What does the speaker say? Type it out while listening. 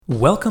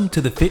Welcome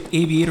to the Fit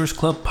Aviators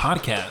Club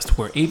podcast,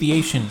 where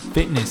aviation,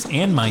 fitness,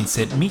 and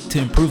mindset meet to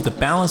improve the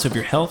balance of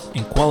your health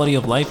and quality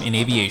of life in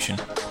aviation.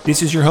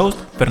 This is your host,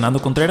 Fernando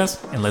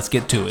Contreras, and let's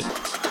get to it.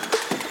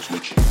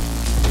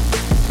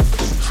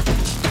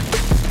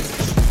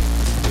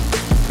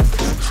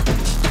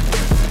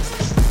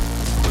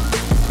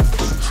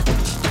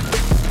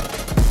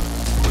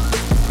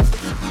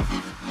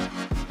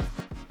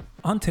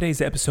 On today's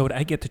episode,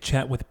 I get to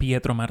chat with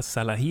Pietro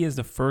Marsala. He is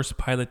the first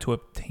pilot to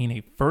obtain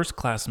a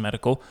first-class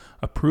medical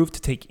approved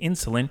to take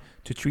insulin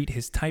to treat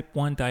his type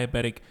 1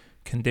 diabetic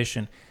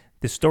condition.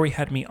 This story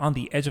had me on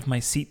the edge of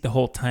my seat the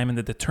whole time, and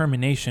the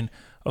determination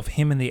of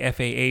him and the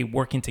FAA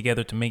working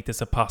together to make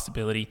this a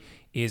possibility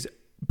is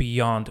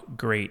beyond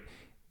great.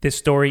 This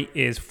story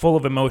is full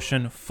of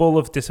emotion, full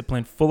of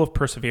discipline, full of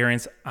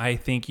perseverance. I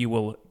think you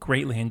will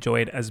greatly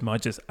enjoy it as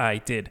much as I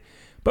did.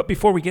 But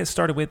before we get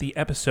started with the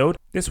episode,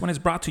 this one is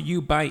brought to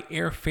you by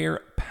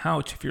Airfare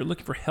Pouch. If you're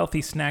looking for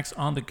healthy snacks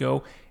on the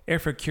go,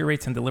 Airfare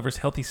curates and delivers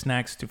healthy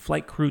snacks to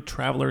flight crew,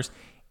 travelers,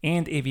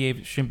 and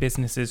aviation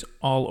businesses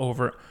all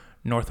over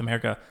North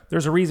America.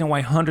 There's a reason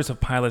why hundreds of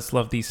pilots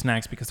love these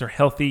snacks, because they're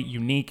healthy,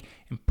 unique,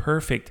 and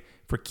perfect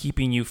for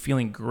keeping you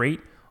feeling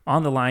great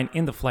on the line,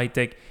 in the flight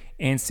deck,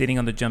 and sitting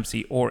on the jump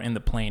seat or in the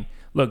plane.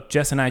 Look,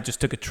 Jess and I just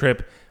took a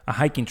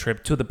hiking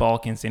trip to the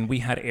Balkans, and we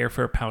had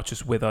Airfare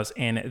pouches with us,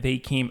 and they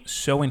came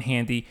so in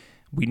handy.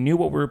 We knew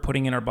what we were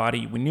putting in our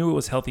body. We knew it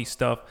was healthy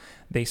stuff.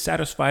 They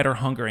satisfied our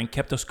hunger and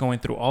kept us going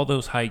through all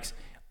those hikes.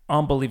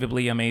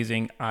 Unbelievably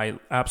amazing. I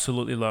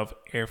absolutely love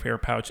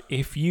Airfare pouch.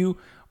 If you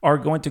are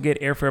going to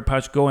get Airfare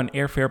pouch, go on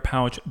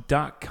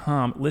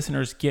airfarepouch.com.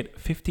 Listeners get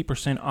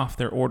 50% off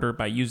their order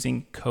by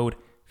using code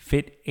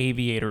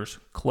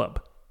FITAviatorsClub.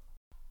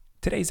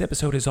 Today's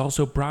episode is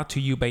also brought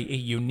to you by a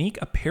unique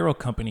apparel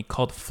company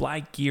called Fly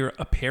Gear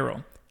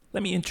Apparel.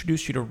 Let me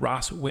introduce you to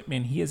Ross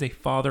Whitman. He is a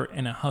father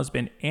and a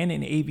husband and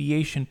an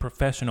aviation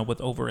professional with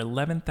over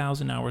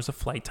 11,000 hours of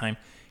flight time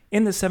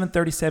in the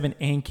 737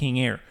 and King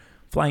Air.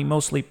 Flying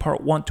mostly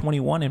Part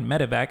 121 and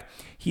medevac,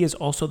 he is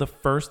also the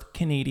first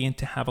Canadian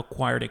to have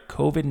acquired a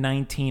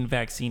COVID-19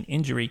 vaccine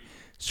injury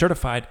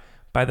certified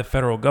by the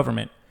federal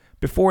government.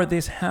 Before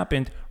this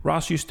happened,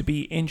 Ross used to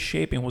be in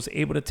shape and was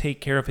able to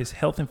take care of his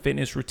health and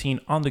fitness routine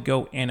on the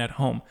go and at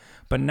home.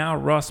 But now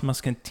Ross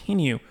must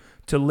continue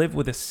to live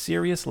with a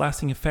serious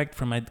lasting effect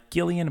from a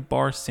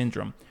Guillain-Barré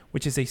syndrome,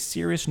 which is a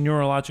serious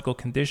neurological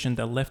condition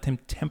that left him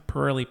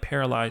temporarily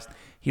paralyzed.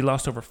 He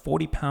lost over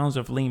 40 pounds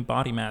of lean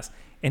body mass,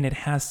 and it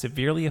has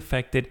severely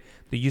affected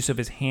the use of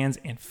his hands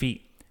and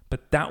feet.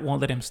 But that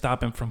won't let him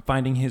stop him from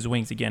finding his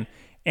wings again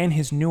and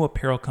his new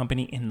apparel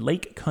company in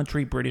Lake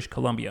Country, British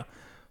Columbia.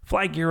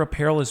 Fly Gear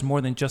Apparel is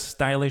more than just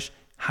stylish,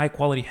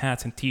 high-quality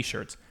hats and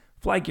t-shirts.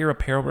 Fly Gear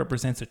Apparel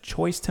represents a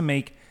choice to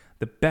make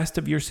the best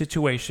of your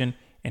situation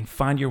and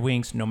find your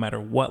wings no matter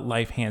what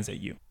life hands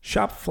at you.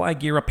 Shop Fly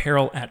Gear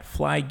Apparel at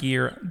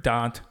flygear.ca.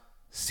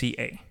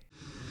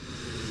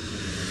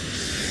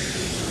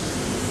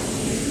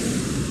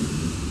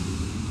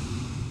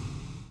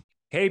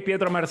 Hey,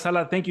 Pietro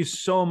Marsala, thank you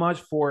so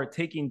much for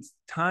taking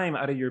time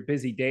out of your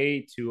busy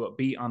day to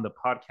be on the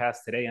podcast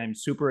today. I'm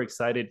super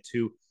excited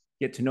to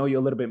get to know you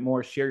a little bit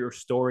more, share your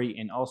story,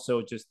 and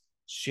also just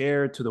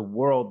share to the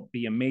world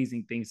the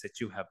amazing things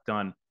that you have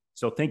done.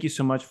 So thank you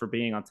so much for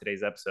being on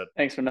today's episode.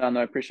 Thanks, Fernando.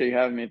 I appreciate you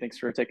having me. Thanks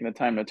for taking the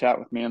time to chat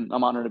with me.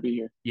 I'm honored to be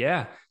here.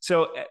 Yeah.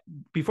 So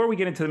before we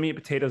get into the meat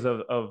and potatoes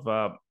of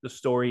the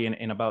story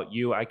and about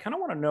you, I kind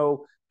of want to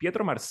know,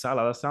 Pietro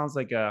Marsala, that sounds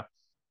like a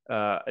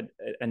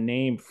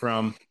name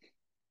from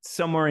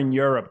somewhere in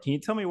Europe. Can you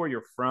tell me where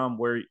you're from,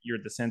 where your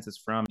descent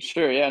is from?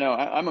 Sure. Yeah, no,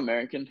 I'm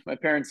American. My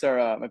parents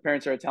are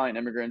Italian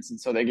immigrants,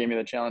 and so they gave me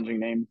the challenging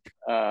name.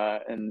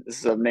 And this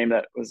is a name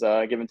that was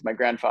given to my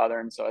grandfather,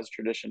 and so as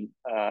traditional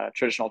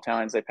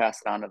Italians, they pass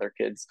it on to their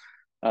kids,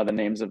 the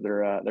names of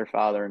their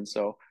father. And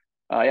so,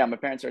 yeah, my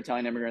parents are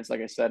Italian immigrants,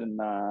 like I said, and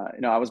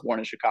I was born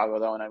in Chicago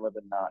though, and I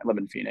live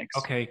in Phoenix.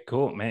 Okay,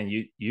 cool, man.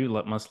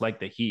 You must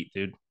like the heat,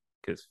 dude,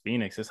 because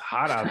Phoenix is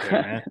hot out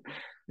there, man.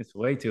 It's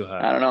way too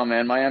hot. I don't know,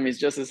 man. Miami's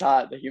just as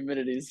hot. The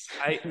humidity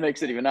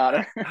makes it even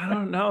hotter. I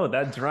don't know.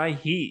 That dry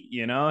heat,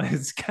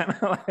 it's kind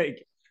of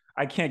like,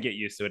 I can't get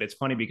used to it. It's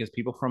funny because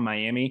people from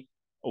Miami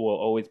will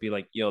always be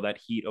like, yo, that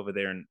heat over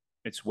there, and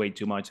it's way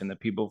too much. And the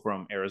people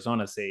from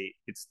Arizona say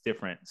it's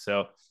different.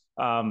 So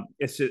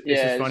it's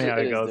just funny how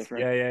it goes.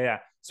 Yeah.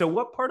 So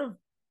what part of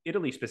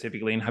Italy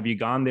specifically, and have you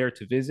gone there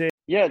to visit?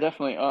 Yeah,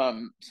 definitely.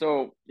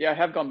 So yeah, I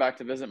have gone back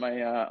to visit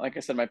my, like I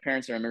said, my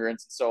parents are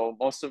immigrants, so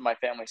most of my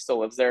family still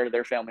lives there.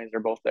 Their families are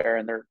both there,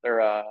 and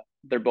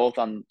they're both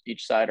on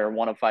each side are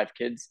one of 5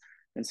 kids,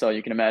 and so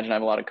you can imagine I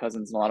have a lot of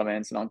cousins and a lot of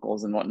aunts and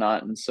uncles and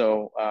whatnot. And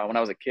so when I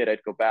was a kid,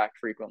 I'd go back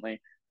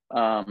frequently.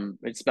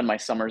 I'd spend my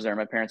summers there.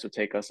 My parents would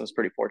take us. I was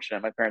pretty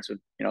fortunate. My parents would,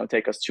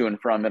 take us to and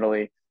from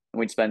Italy, and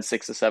we'd spend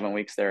 6 to 7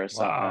 weeks there,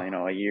 so,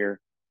 Wow. a year.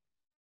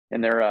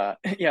 And they're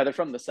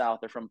from the south.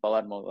 They're from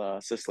Palermo,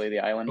 Sicily, the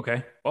island.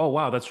 Okay. Oh,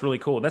 wow. That's really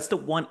cool. That's the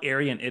one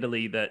area in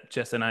Italy that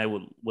Jess and I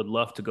would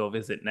love to go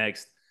visit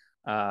next.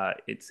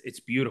 It's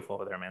beautiful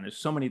over there, man.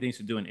 There's so many things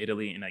to do in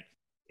Italy, and like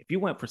if you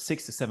went for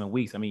 6 to 7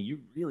 weeks, I mean, you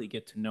really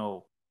get to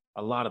know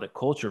a lot of the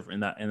culture in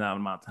that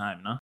amount of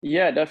time, no?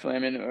 Yeah,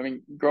 definitely. I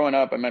mean, growing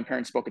up, my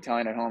parents spoke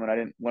Italian at home, and I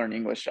didn't learn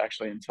English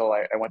actually until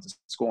I went to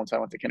school, until I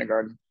went to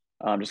kindergarten.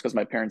 Just because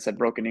my parents had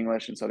broken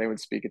English, and so they would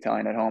speak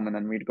Italian at home, and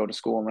then we'd go to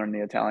school and learn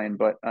the Italian.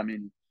 But I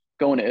mean,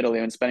 going to Italy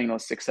and spending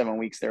those 6, 7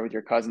 weeks there with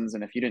your cousins,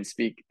 and if you didn't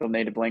speak the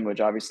native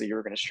language, obviously you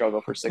were going to struggle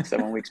for 6,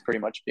 7 weeks, pretty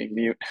much being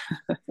mute.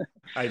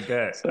 I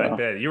bet. I So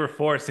bet. You were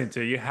forced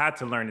into You had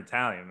to learn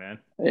Italian, man.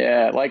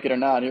 yeah, like it or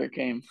not, here it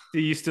came. Do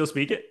you still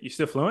speak it? You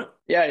still fluent?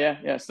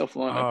 Yeah. Still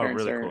fluent. My Oh,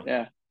 parents really are, cool.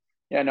 yeah.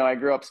 Yeah, no, I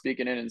grew up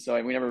speaking it, and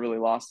so we never really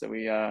lost it.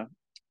 We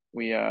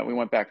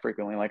went back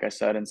frequently, like I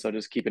said, and so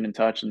just keeping in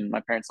touch. And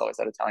my parents always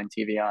had Italian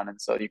TV on, and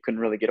so you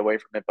couldn't really get away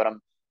from it. But I'm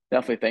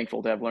definitely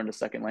thankful to have learned a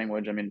second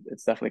language. I mean,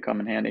 it's definitely come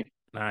in handy.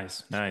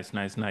 Nice, nice,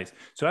 nice, nice.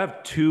 So I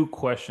have two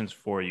questions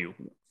for you.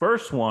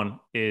 First one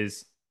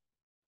is,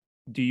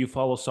 do you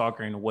follow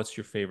soccer and what's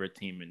your favorite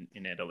team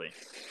in Italy?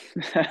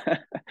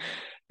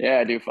 Yeah,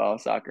 I do follow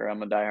soccer.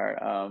 I'm a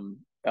diehard.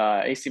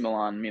 AC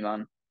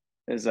Milan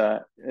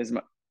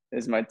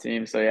is my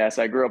team. So yeah,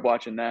 so I grew up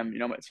watching them. You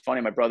know, it's funny.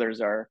 My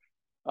brothers are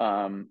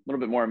a little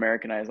bit more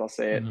Americanized. I'll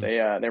say it.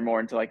 Mhm. They're more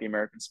into like the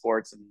American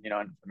sports and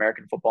and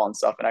American football and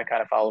stuff. And I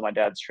kind of follow my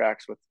dad's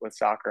tracks with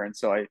soccer. And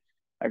so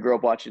I grew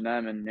up watching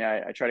them. And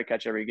yeah, I try to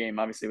catch every game.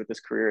 Obviously, with this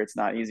career, it's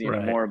not easy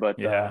Right. anymore. But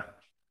Yeah.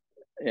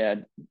 yeah,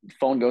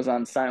 phone goes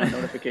on silent,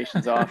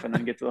 notifications off, and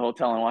then get to the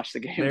hotel and watch the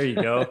There games. you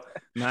go.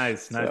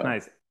 Nice, nice, So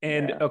nice.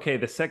 And yeah. okay,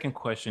 the second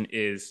question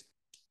is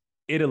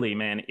Italy,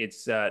 man.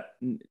 It's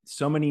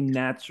so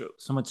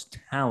much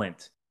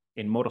talent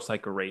in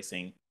motorcycle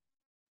racing.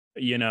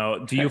 Do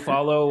you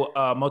follow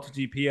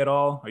MotoGP at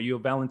all? Are you a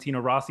Valentino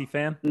Rossi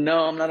fan?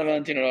 No, I'm not a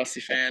Valentino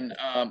Rossi fan.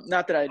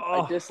 Not that I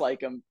Oh,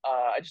 dislike him.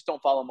 I just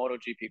don't follow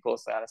MotoGP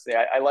closely, honestly.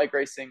 I like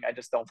racing. I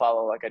just don't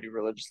follow like I do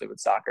religiously with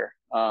soccer.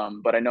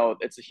 But I know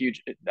it's a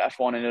huge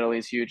F1 in Italy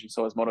is huge, and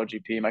so is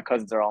MotoGP. My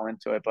cousins are all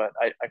into it, but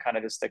I kind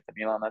of just stick to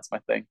Milan. That's my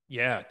thing.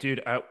 yeah,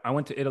 dude. I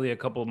went to Italy a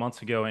couple of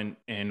months ago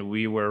and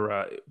we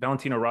were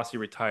Valentino Rossi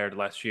retired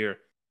last year.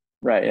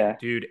 Right? And Yeah.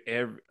 dude,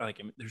 I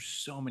mean, there's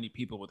so many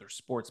people with their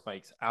sports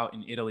bikes out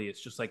in Italy.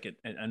 It's just like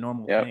a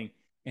normal Yep. thing.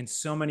 And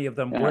so many of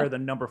them wear Uh-huh. the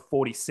number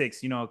 46,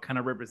 kind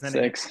of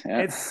representing it. 6. Yeah.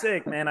 It's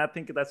sick, man. I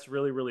think that's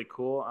really, really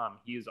cool.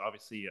 He is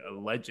obviously a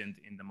legend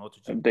in the A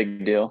MotoGP.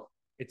 big deal.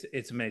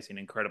 It's amazing,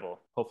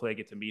 incredible. Hopefully I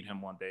get to meet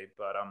him one day.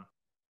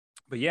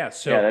 But yeah, Yeah,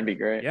 so that'd be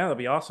great. yeah, that'd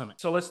be awesome.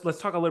 So let's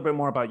talk a little bit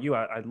more about you.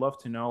 I'd love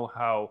to know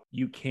how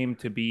you came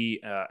to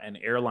be an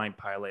airline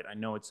pilot. I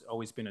know it's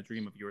always been a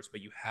dream of yours, but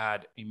you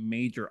had a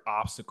major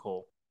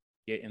obstacle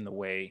get in the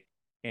way,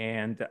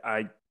 and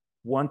I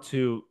want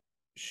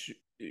sh-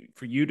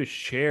 for you to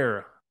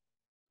share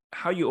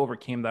how you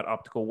overcame that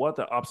obstacle, what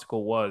the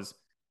obstacle was,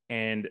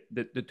 and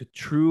the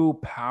true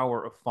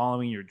power of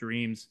following your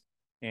dreams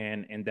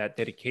and that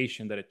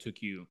dedication that it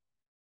took you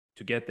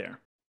to get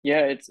there.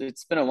 Yeah,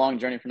 it's been a long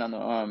journey for Fernando.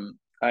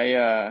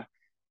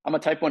 I'm a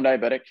type 1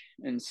 diabetic,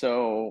 and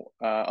so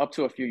up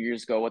to a few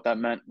years ago, what that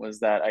meant was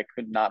that I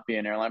could not be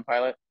an airline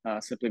pilot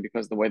simply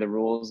because the way the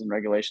rules and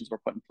regulations were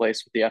put in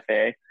place with the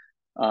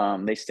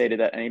FAA. They stated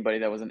that anybody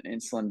that was an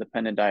insulin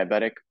dependent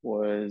diabetic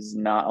was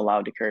not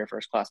allowed to carry a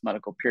first class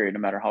medical, period, no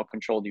matter how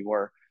controlled you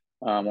were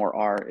or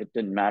are. It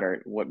didn't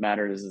matter. What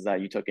mattered is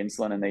that you took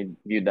insulin, and they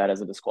viewed that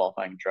as a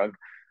disqualifying drug.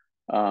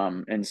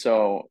 And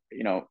so,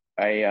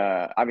 I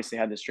obviously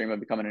had this dream of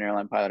becoming an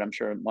airline pilot. I'm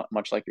sure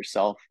much like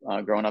yourself,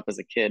 growing up as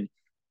a kid,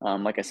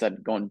 like I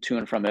said, going to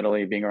and from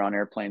Italy, being around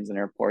airplanes and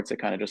airports, it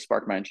kind of just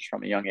sparked my interest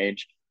from a young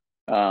age.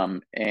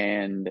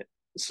 And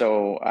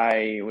so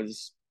I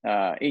was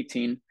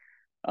 18,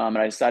 and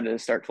I decided to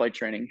start flight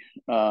training.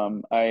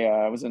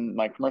 I was in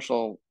my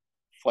commercial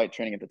flight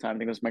training at the time. I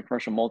think it was my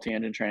commercial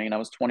multi-engine training, and I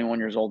was 21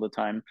 years old at the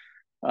time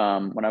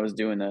when I was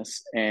doing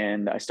this,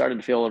 and I started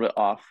to feel a little bit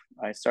off.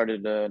 I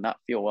started to not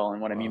feel well,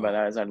 and what I mean by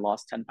Wow. that is I'd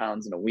lost 10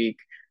 pounds in a week.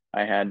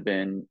 I had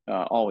been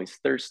always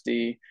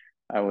thirsty.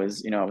 I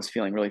was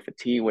feeling really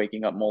fatigued,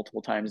 waking up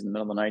multiple times in the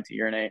middle of the night to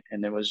urinate,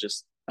 and it was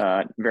just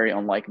very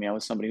unlike me. I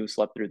was somebody who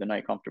slept through the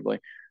night comfortably.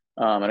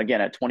 And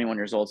again, at 21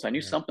 years old, so I knew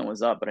Yeah. something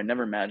was up, but I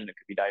never imagined it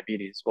could be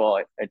diabetes. Well,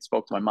 I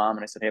spoke to my mom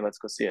and I said, "Hey, let's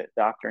go see a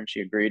doctor," and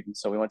she agreed. And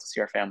so we went to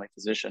see our family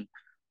physician.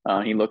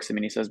 He looks at me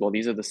and he says, "Well,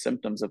 these are the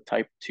symptoms of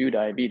type 2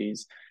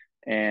 diabetes."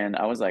 And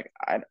I was like,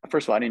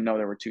 first of all, I didn't know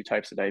there were two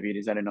types of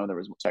diabetes. I didn't know there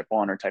was type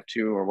 1 or type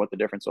 2 or what the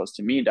difference was.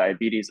 To me,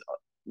 diabetes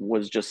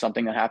was just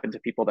something that happened to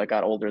people that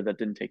got older that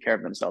didn't take care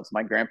of themselves.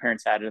 My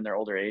grandparents had it in their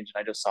older age,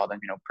 and I just saw them,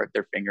 prick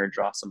their finger,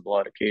 draw some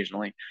blood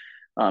occasionally,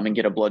 and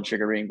get a blood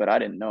sugar reading. But I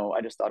didn't know. I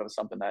just thought it was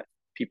something that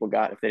people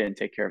got if they didn't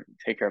take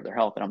care of their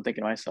health. And I'm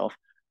thinking to myself,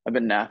 I've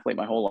been an athlete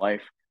my whole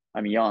life.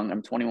 I'm young.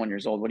 I'm 21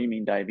 years old. What do you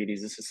mean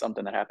diabetes? This is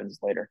something that happens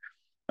later.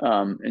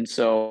 And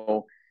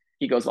so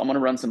he goes, "I'm going to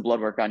run some blood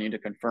work on you to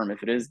confirm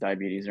if it is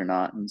diabetes or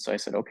not." And so I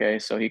said, "Okay."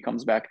 So he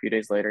comes back a few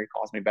days later. He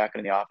calls me back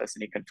into the office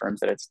and he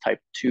confirms that it's type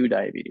 2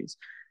 diabetes.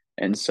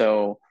 And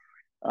so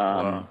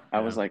Wow.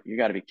 I was Yeah. like, "You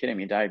got to be kidding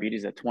me,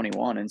 diabetes at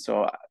 21." And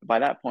so by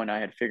that point, I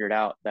had figured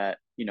out that,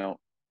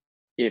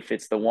 if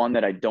it's the one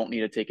that I don't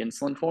need to take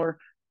insulin for,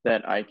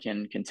 that I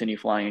can continue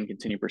flying and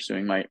continue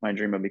pursuing my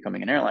dream of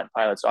becoming an airline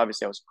pilot. So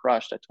obviously I was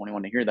crushed at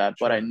 21 to hear that,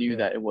 but I Sure. knew Yeah.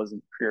 that it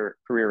wasn't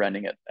career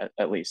ending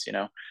at least, you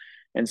know?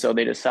 And so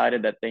they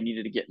decided that they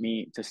needed to get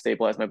me to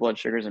stabilize my blood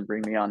sugars and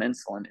bring me on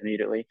insulin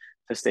immediately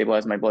to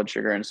stabilize my blood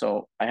sugar. And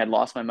so I had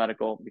lost my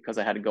medical because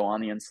I had to go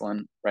on the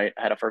insulin, right?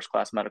 I had a first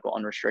class medical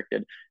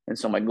unrestricted. And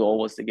so my goal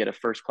was to get a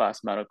first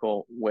class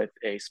medical with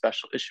a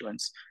special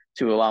issuance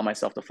to allow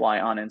myself to fly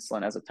on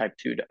insulin as a type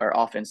 2 or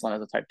off insulin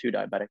as a type 2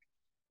 diabetic.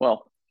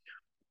 Well,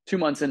 2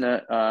 months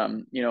into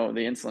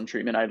the insulin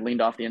treatment, I'd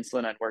leaned off the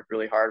insulin. I'd worked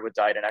really hard with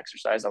diet and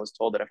exercise. I was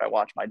told that if I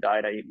watch my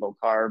diet, I eat low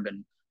carb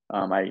and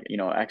I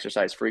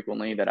exercise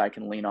frequently, that I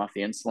can lean off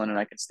the insulin and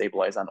I can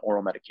stabilize on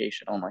oral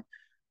medication only.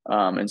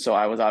 And so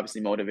I was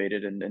obviously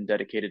motivated and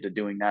dedicated to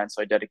doing that.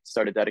 So I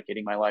started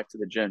dedicating my life to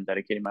the gym,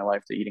 dedicating my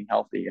life to eating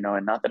healthy,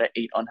 and not that I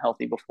ate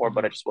unhealthy before,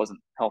 but I Mhm. just wasn't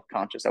health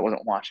conscious. I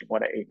wasn't watching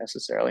what I ate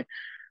necessarily.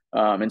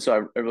 And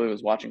so I really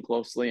was watching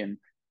closely and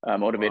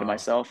motivated Wow.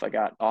 myself. I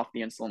got off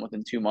the insulin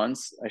within 2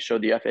 months. I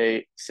showed the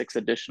FAA 6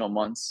 additional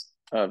months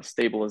of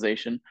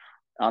stabilization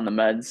on the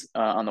meds,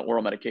 on the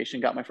oral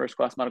medication, got my first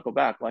class medical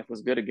back. Life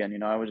was good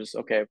again. I was just,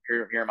 okay,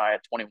 here am I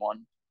at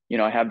 21.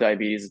 I have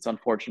diabetes. It's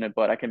unfortunate,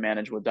 but I can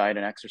manage with diet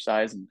and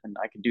exercise and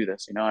I can do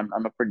this.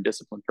 I'm a pretty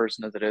disciplined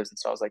person as it is. And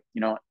so I was like,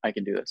 I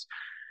can do this.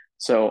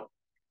 So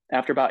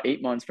after about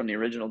 8 months from the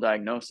original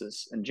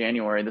diagnosis in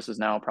January, this is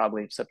now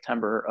probably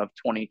September of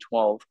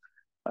 2012,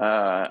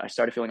 I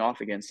started feeling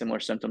off again, similar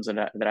symptoms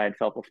that I had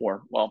felt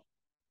before. Well,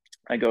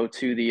 I go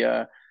to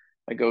the,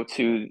 I go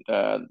to,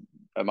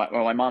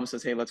 my mom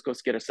says, hey, let's go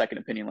get a second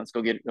opinion. Let's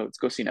go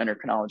see an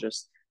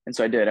endocrinologist. And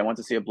so I did. I went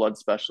to see a blood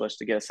specialist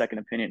to get a second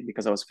opinion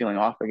because I was feeling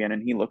off again.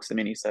 And he looks at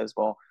me and he says,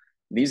 well,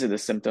 these are the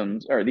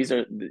symptoms, or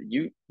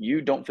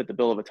you don't fit the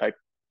bill of a type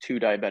 2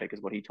 diabetic,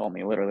 is what he told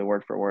me, literally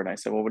word for word. And I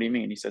said, well, what do you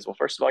mean? He says, well,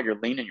 first of all, you're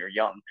lean and you're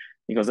young.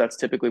 He goes, that's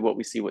typically what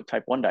we see with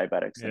type 1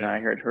 diabetics. And I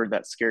Yeah. heard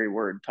that scary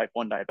word, type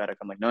 1 diabetic.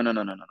 I'm like, no, no,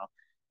 no, no, no, no.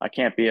 I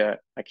can't be a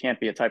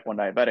type 1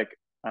 diabetic.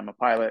 I'm a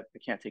pilot. I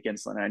can't take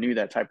insulin. And I knew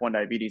that type 1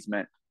 diabetes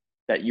meant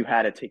that you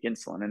had to take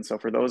insulin. And so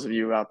for those of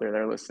you out there that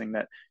are listening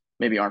that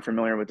maybe aren't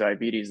familiar with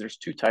diabetes, there's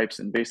two types.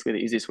 And basically the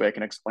easiest way I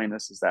can explain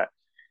this is that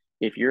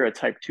if you're a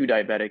type 2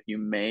 diabetic, you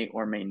may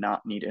or may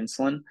not need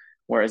insulin.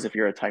 Whereas if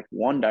you're a type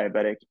 1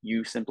 diabetic,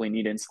 you simply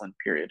need insulin,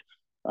 period.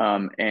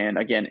 And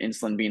again,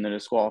 insulin being the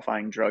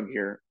disqualifying drug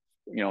here,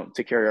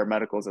 to carry our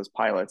medicals as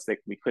pilots, that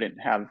we couldn't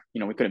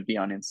be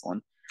on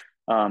insulin.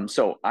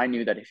 So I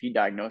knew that if he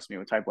diagnosed me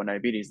with type 1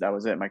 diabetes, that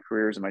was it. My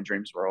careers and my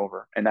dreams were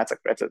over. And that's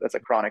a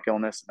chronic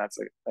illness. And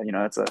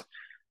that's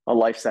a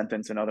life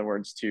sentence, in other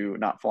words, to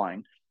not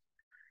flying.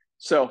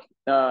 So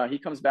he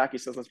comes back, he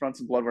says, let's run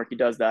some blood work. He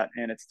does that,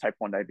 and it's type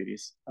 1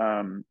 diabetes.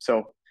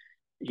 So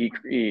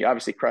he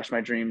obviously crushed my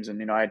dreams.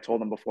 And, I had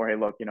told him before, hey,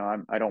 look,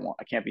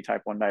 I can't be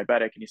type 1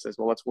 diabetic. And he says,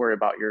 well, let's worry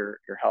about your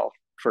health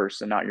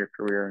first and not your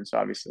career. And so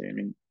obviously, I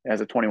mean,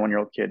 as a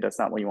 21-year-old kid, that's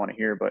not what you want to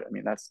hear, but I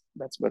mean, that's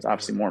what's Yeah.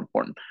 obviously more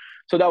important.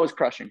 So that was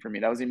crushing for me.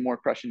 That was even more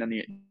crushing than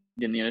the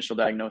initial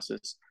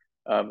diagnosis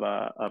of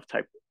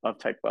type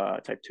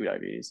 2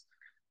 diabetes.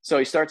 So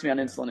he starts me on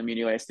Yeah. insulin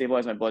immediately. I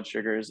stabilize my blood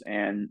sugars,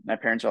 and my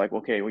parents are like,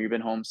 okay, well, you've been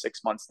home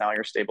 6 months now.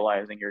 You're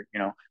stabilizing.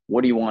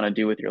 What do you want to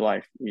do with your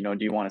life? Do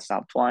you want to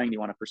stop flying? Do you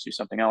want to pursue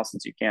something else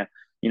since you can't,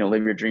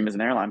 live your dream as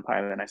an airline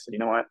pilot? And I said, you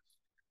know what?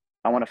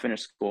 I want to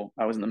finish school.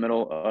 I was in the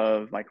middle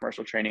of my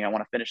commercial training. I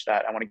want to finish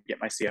that. I want to get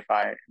my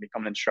CFI and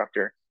become an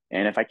instructor.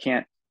 And if I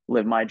can't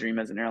live my dream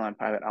as an airline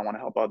pilot, I want to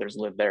help others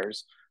live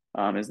theirs,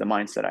 is the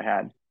mindset I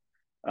had.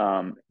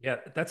 Yeah,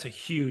 that's a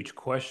huge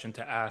question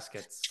to ask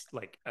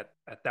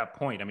at that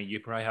point. I mean, you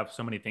probably have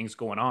so many things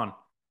going on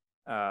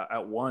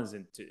at once,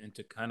 and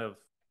to kind of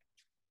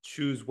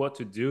choose what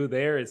to do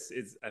there is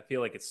I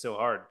feel like it's so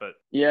hard, but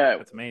Yeah,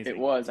 that's it amazing.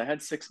 was. I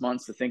had 6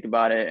 months to think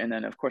about it. And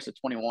then, of course, at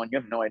 21, you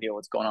have no idea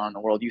what's going on in the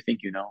world. You think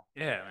you know.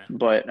 Yeah, man.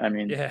 But I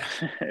mean, Yeah.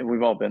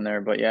 we've all been there.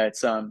 But yeah,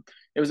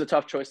 it was a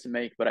tough choice to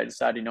make. But I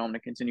decided, I'm going to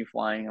continue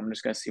flying. I'm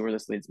just going to see where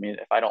this leads me.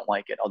 If I don't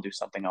like it, I'll do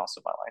something else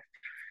in my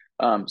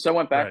life. So I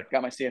went back, Right.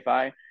 got my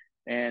CFI,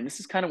 and this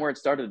is kind of where it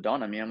started to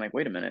dawn on me. I'm like,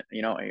 wait a minute,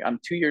 I'm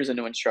 2 years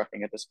into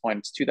instructing at this point.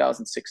 It's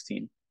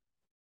 2016,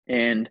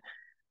 and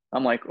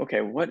I'm like,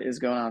 okay, what is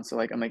going on? So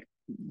like, I'm like,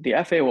 the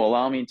FAA will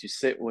allow me to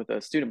sit with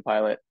a student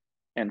pilot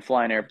and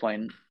fly an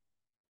airplane.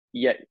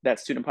 Yet that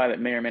student pilot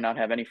may or may not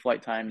have any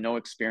flight time, no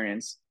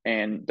experience,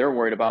 and they're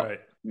worried about Right.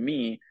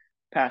 me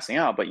passing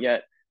out. But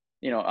yet,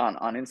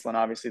 on insulin,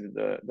 obviously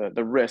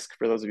the risk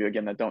for those of you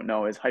again that don't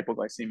know is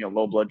hypoglycemia,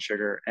 low blood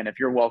sugar, and if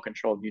you're well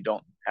controlled, you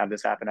don't have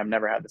this happen. I've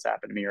never had this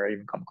happen to me or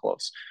even come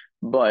close.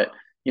 But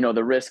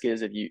the risk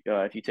is if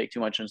you take too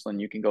much insulin,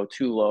 you can go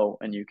too low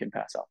and you can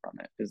pass out from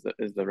it.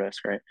 Is the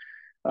risk, right?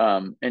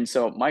 And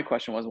so my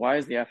question was, why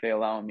is the FAA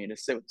allowing me to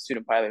sit with a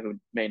student pilot who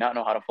may not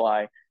know how to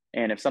fly?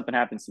 And if something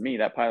happens to me,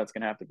 that pilot's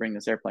going to have to bring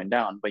this airplane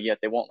down. But yet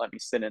they won't let me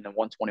sit in a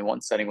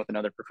 121 setting with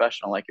another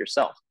professional like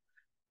yourself.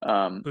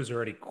 Who's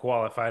already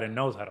qualified and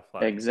knows how to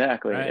fly,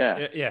 Exactly. right?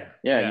 Yeah. Yeah,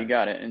 Yeah, you yeah,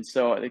 got it. And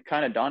so it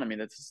kind of dawned on me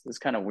that this is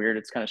kind of weird.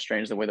 It's kind of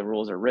strange the way the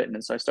rules are written.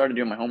 And so I started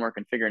doing my homework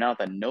and figuring out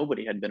that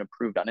nobody had been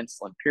approved on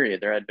insulin, period.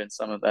 There had been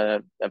some of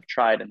that have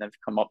tried and have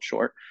come up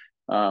short.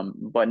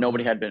 But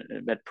nobody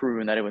Mhm. had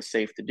proven that it was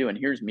safe to do. And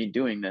here's me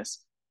doing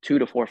this 2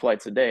 to 4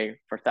 flights a day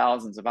for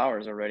thousands of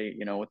hours already,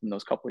 within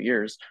those couple of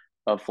years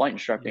of flight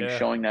instructing, Yeah.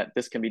 showing that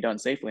this can be done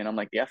safely. And I'm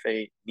like, the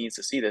FAA needs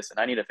to see this, and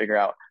I need to figure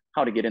out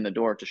how to get in the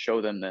door to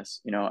show them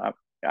this.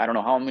 I don't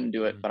know how I'm going to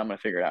do it, Mhm. but I'm going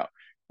to figure it out.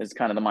 Is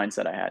kind of the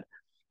mindset I had.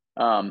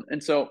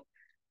 And so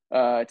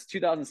it's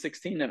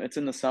 2016, and it's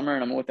in the summer,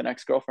 and I'm with an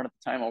ex-girlfriend at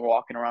the time. We're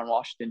walking around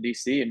Washington,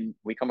 D.C., and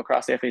we come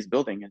across the FAA's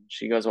building, and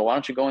she goes, well, why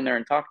don't you go in there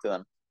and talk to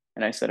them?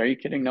 And I said, are you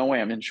kidding? No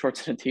way. I'm in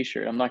shorts and a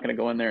t-shirt. I'm not going to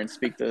go in there and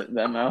speak to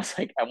them. I was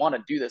like, I want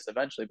to do this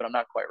eventually, but I'm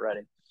not quite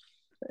ready.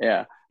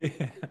 Yeah.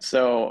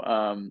 So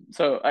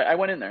I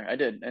went in there. I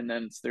did, and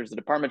then there's the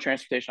Department of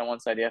Transportation on one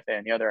side, the FAA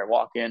on the other. I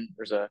walk in.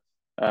 There's a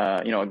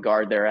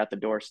guard there at the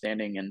door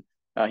standing, and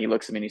he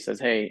looks at me and he says,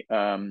 "Hey,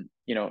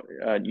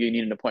 you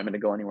need an appointment to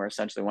go anywhere?"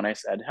 Essentially, when I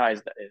said, "Hi,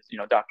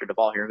 Dr.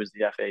 DeVoll here, who's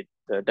the FAA,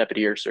 the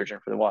Deputy Air Surgeon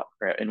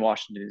for in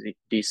Washington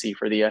D.C.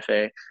 for the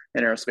FAA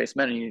and Aerospace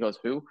Men," and he goes,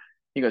 "Who?"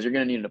 He goes, "You're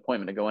going to need an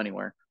appointment to go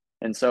anywhere."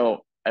 And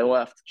so I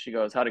left. She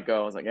goes, "How'd it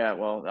go?" I was like, "Yeah,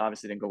 well,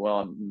 obviously didn't go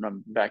well.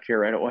 I'm back here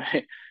right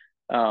away."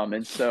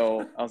 And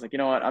so I was like, you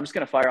know what? I'm just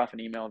going to fire off an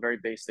email, very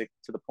basic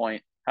to the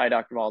point. Hi,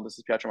 Dr. Ball. This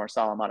is Pietro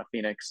Marsala. I'm out of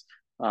Phoenix.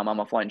 I'm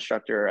a flight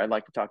instructor. I'd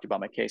like to talk to you about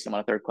my case. I'm on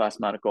a third class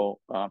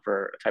medical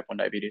for type 1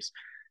 diabetes.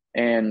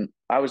 And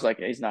I was like,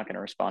 he's not going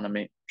to respond to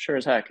me. Sure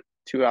as heck.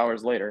 2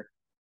 hours later,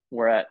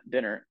 we're at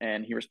dinner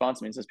and he responds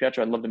to me and says,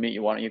 Pietro, I'd love to meet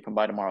you. Why don't you come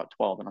by tomorrow at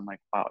 12? And I'm like,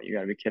 wow, you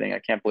got to be kidding. I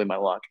can't believe my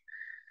luck.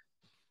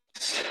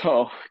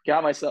 So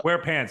got myself,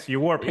 Wear pants. You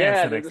wore pants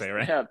yeah, the they're next just, day,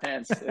 right? yeah,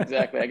 pants.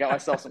 Exactly. I got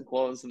myself some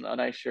clothes and a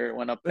nice shirt,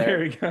 went up There there.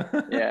 we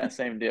go. Yeah,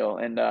 same deal.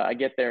 And I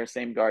get there,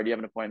 same guard. You have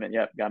an appointment?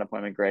 Yep, got an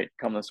appointment. Great.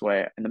 Come this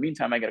way. In the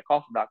meantime, I get a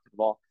call from Dr.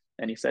 DeVoll,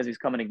 and he says he's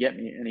coming to get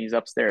me, and he's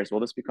upstairs. Well,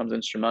 this becomes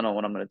instrumental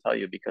when I'm going to tell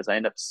you because I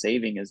end up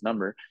saving his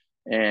number.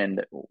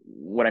 And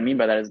what I mean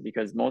by that is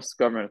because most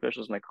government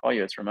officials, when they call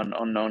you, it's from an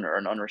unknown or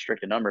an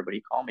unrestricted number, but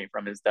he called me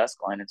from his desk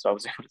line, and so I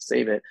was able to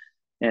save it,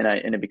 and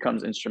it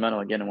becomes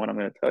instrumental again in what I'm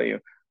going to tell you.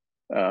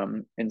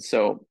 And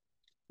so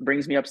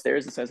brings me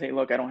upstairs and says, "Hey,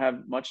 look, I don't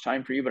have much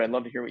time for you, but I'd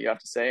love to hear what you have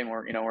to say." And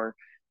we're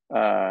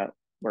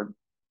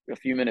a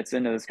few minutes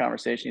into this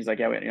conversation. He's like,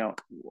 "Yeah,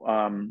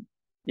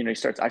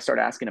 I start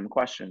asking him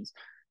questions.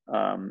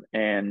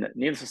 And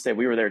needless to say,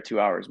 we were there 2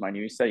 hours, mind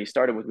you. He said he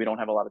started with, "We don't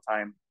have a lot of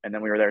time," and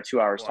then we were there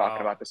 2 hours talking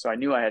Wow. about this. So I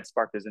knew I had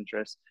sparked his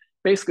interest.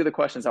 Basically, the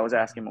questions I was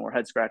asking him were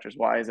head scratchers.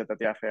 Why is it that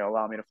the FAA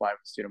allow me to fly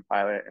with a student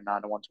pilot and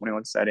not a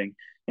 121 setting?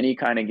 And he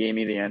kind of gave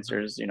me the Mhm.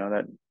 answers,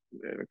 that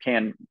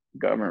canned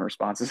government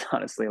responses,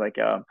 honestly, like,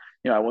 I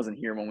wasn't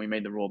here when we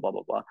made the rule, blah,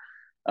 blah, blah.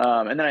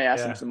 And then I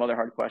asked him Yeah. some other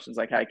hard questions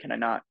like, hey, can I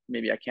not,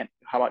 maybe I can't,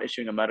 how about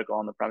issuing a medical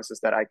on the premises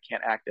that I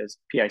can't act as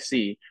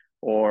PIC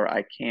or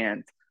I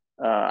can't,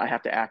 I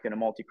have to act in a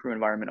multi-crew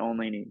environment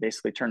only. And he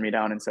basically turned me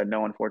down and said,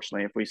 no,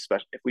 unfortunately,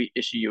 if we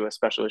issue you a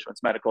special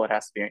issuance medical, it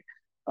has to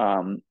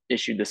be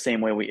issued the same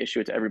way we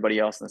issue it to everybody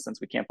else in the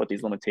sense we can't put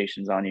these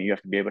limitations on you. You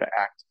have to be able to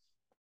act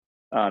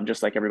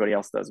just like everybody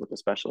else does with the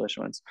special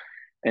issuance.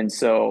 And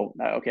so,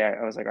 okay,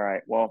 I was like, all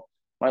right, well,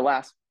 my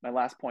last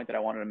point that I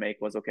wanted to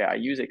make was, okay, I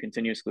use a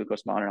continuous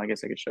glucose monitor. I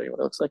guess I could show you what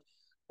it looks like.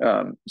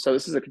 So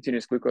this is a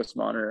continuous glucose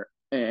monitor,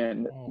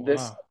 and Oh,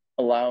 this wow.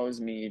 allows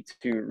me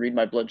to read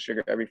my blood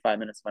sugar every 5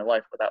 minutes of my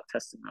life without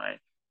testing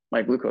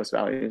my glucose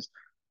values.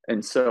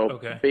 And so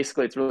Okay.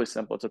 basically, it's really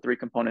simple. It's a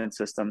three-component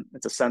system.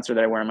 It's a sensor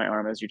that I wear on my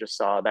arm, as you just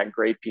saw. That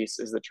gray piece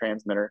is the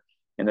transmitter,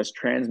 and this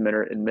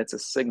transmitter emits a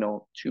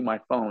signal to my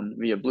phone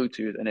via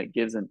Bluetooth, and it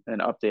gives an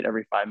update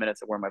every 5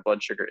 minutes of where my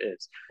blood sugar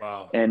is.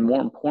 Wow. And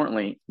more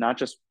importantly, not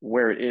just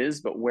where it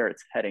is, but where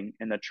it's heading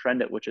and the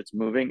trend at which it's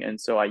moving. And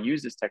so I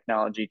use this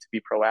technology to be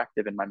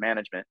proactive in my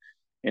management.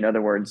 In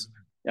other words,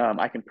 Mhm.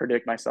 I can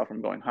predict myself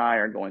from going high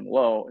or going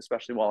low,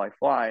 especially while I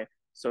fly,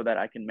 so that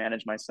I can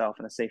manage myself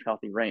in a safe,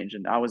 healthy range.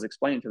 And I was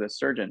explaining to this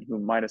surgeon who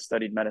might have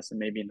studied medicine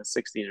maybe in the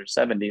 60s or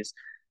 70s,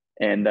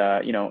 and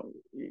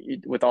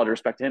with all due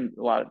respect to him,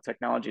 a lot of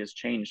technology has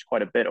changed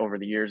quite a bit over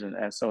the years, and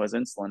as so has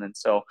insulin. And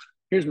so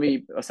here's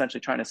me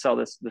essentially trying to sell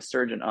the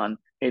surgeon on,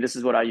 hey, this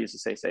is what I use to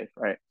stay safe,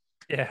 right?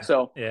 Yeah.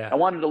 So I Yeah.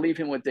 wanted to leave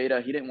him with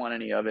data. He didn't want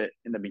any of it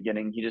in the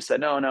beginning. He just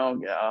said, no,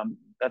 no,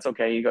 that's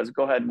okay. He goes,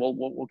 go ahead.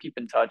 We'll keep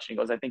in touch. And he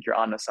goes, I think you're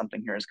onto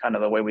something here. Is kind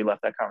of the way we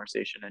left that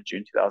conversation in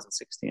June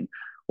 2016.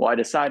 Well, I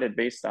decided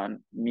based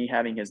on me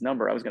having his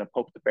number, I was going to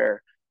poke the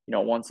bear,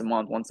 once a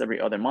month, once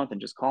every other month,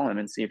 and just call him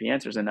and see if he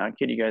answers. And I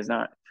kid you guys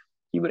not,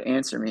 he would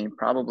answer me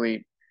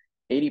probably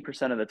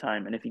 80% of the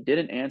time. And if he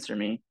didn't answer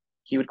me,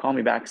 he would call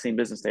me back same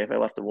business day if I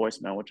left a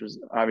voicemail, which was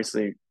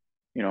obviously,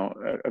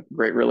 a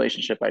great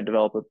relationship I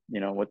developed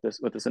with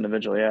this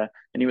individual. Yeah.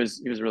 And he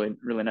was really,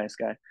 really nice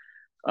guy.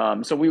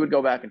 So we would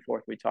go back and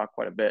forth. We talked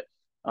quite a bit.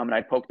 And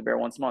I'd poke the bear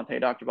once a month. Hey,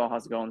 Dr. Ball,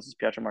 how's it going? This is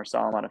Pietro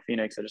Marsala. I'm out of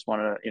Phoenix. I just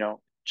wanted to,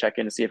 check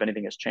in to see if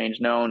anything has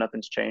changed. No,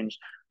 nothing's changed.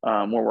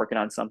 We're working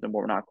on something, but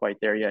we're not quite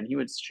there yet. And he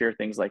would share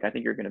things like, I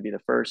think you're going to be the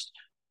first,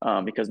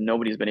 because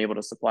nobody's been able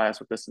to supply us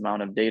with this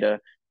amount of data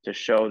to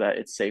show that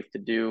it's safe to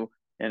do.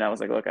 And I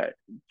was like, look,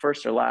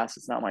 first or last,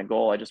 it's not my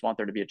goal. I just want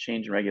there to be a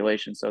change in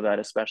regulation so that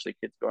especially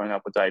kids growing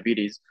up with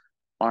diabetes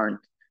aren't,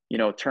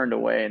 turned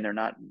away, and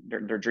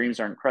their dreams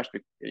aren't crushed,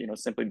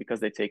 simply because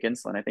they take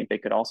insulin. I think they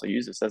could also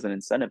use this as an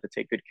incentive to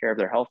take good care of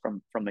their health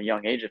from a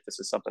young age if this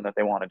is something that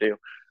they want to do.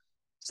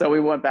 So we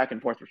went back and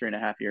forth for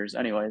 3.5 years.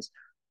 Anyways,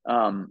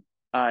 so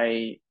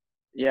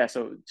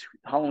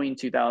Halloween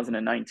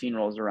 2019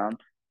 rolls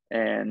around,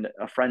 and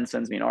a friend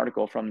sends me an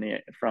article from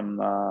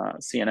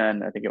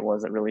CNN, I think it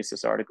was, that released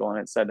this article, and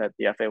it said that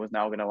the FAA was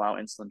now going to allow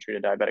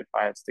insulin-treated diabetic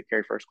pilots to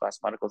carry first-class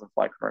medicals and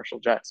fly commercial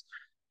jets.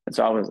 And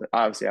so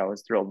I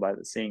was thrilled by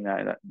seeing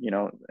that,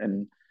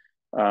 and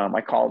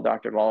I called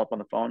Dr. DeVoll up on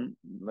the phone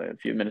a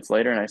few minutes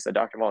later, and I said,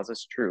 Dr. DeVoll, is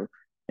this true?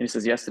 And he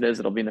says, yes, it is.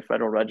 It'll be in the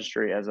Federal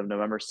Registry as of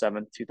November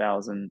 7th,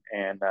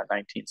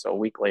 2019, so a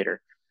week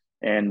later.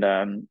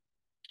 And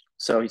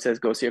so he says,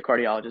 go see a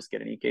cardiologist,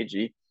 get an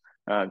EKG,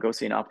 go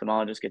see an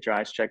ophthalmologist, get your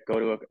eyes checked, go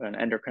to an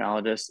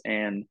endocrinologist,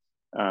 and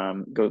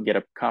go get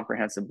a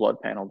comprehensive blood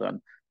panel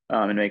done.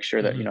 And make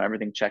sure that,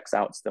 everything checks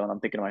out still. And I'm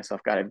thinking to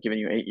myself, God, I've given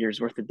you 8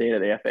 years worth of data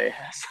the FAA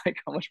has. Like,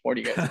 how much more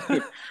do you guys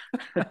need?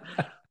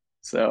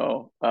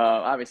 So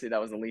obviously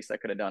that was the least I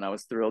could have done. I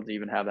was thrilled to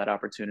even have that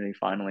opportunity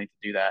finally to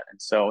do that. And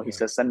so he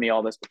says, send me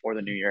all this before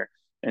the new year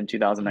in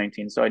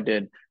 2019. So I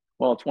did.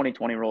 Well,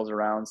 2020 rolls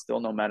around, still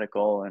no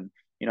medical. And,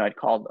 I'd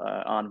called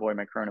Envoy,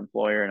 my current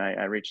employer, and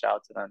I reached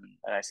out to them,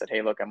 and I said,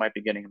 hey, look, I might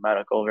be getting a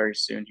medical very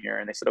soon here.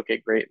 And they said,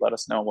 okay, great. Let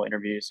us know. We'll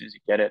interview you as soon as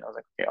you get it. I was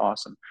like, okay,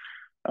 awesome.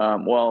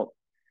 Well,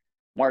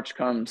 March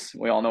comes.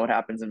 We all know what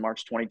happens in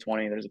March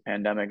 2020. There's a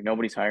pandemic.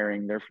 Nobody's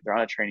hiring. They're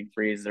on a training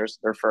freeze. They're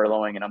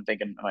furloughing. And I'm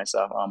thinking to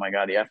myself, oh my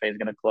God, the FAA is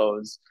going to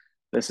close.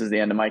 This is the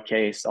end of my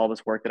case. All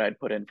this work that I'd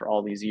put in for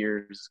all these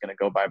years is going to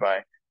go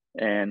bye-bye.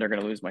 And they're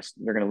going to lose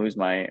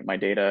my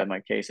data,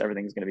 my case.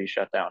 Everything's going to be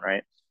shut down,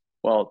 right?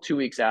 Well, 2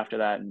 weeks after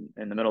that,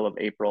 in the middle of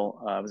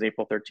April, it was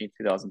April 13th,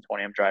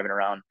 2020. I'm driving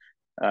around,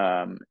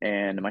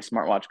 and my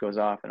smartwatch goes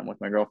off, and I'm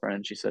with my girlfriend,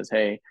 and she says,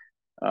 hey,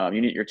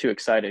 you're too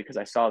excited, because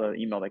I saw the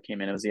email that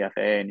came in. It was the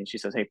FAA, and she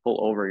says, hey, pull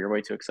over. You're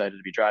way too excited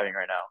to be driving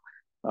right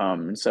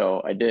now. And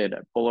so I did. I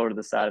pull over to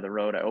the side of the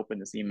road. I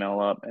opened this email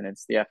up, and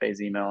it's the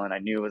FAA's email, and I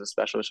knew it was a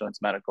special issuance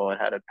medical. It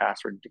had a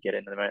password to get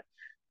into it,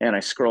 and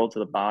I scrolled to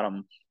the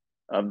bottom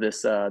of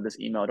this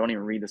email. I don't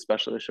even read the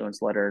special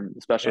issuance letter. The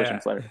special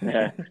issuance letter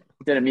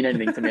didn't mean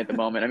anything to me at the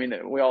moment. I mean,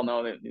 we all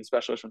know that the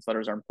special issuance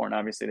letters are important.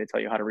 Obviously, they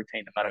tell you how to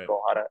retain the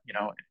medical, how to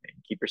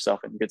keep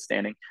yourself in good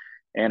standing.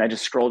 And I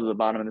just scrolled to the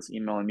bottom of this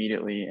email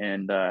immediately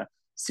and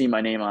see my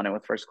name on it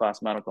with first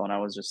class medical. And I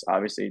was just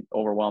obviously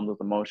overwhelmed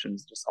with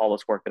emotions, just all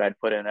this work that I'd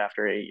put in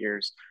after 8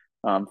 years,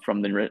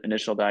 from the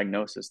initial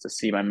diagnosis, to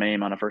see my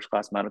name on a first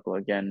class medical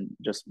again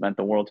just meant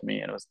the world to me.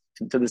 And it was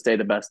to this day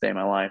the best day of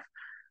my life.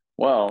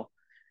 Well,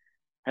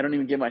 I don't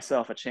even give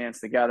myself a chance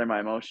to gather my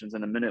emotions.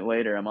 And a minute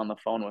later, I'm on the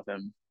phone with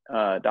him,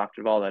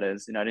 Dr. DeVoll, that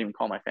is. I didn't even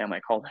call my family.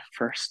 I called him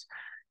first.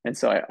 And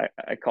so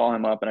I call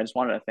him up, and I just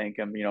wanted to thank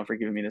him, for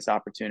giving me this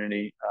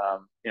opportunity,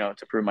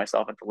 to prove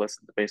myself and to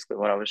listen to basically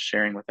what I was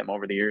sharing with him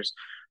over the years.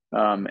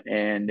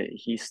 And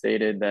he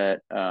stated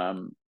that,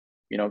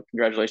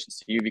 congratulations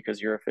to you,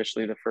 because you're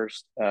officially the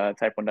first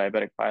type 1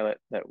 diabetic pilot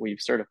that we've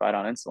certified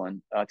on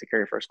insulin to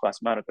carry first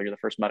class medical. You're the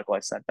first medical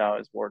I sent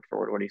out, is word for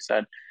word what he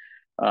said.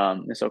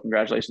 And so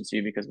congratulations to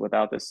you, because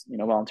without this,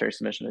 voluntary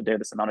submission of data,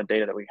 this amount of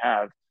data that we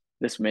have,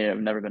 this may have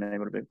never been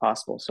able to be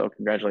possible. So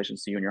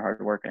congratulations to you and your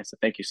hard work. And I said,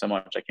 thank you so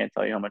much. I can't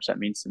tell you how much that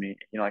means to me.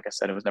 Like I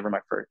said, it was never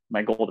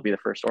my goal to be the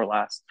first or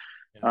last.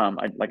 Yeah.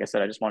 Like I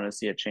said, I just wanted to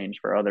see a change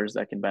for others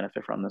that can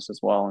benefit from this as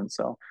well. And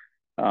so,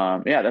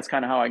 that's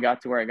kind of how I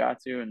got to where I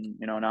got to. And,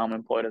 now I'm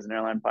employed as an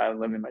airline pilot,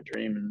 living my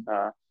dream,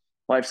 and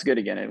life's good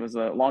again. It was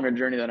a longer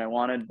journey than I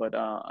wanted, but,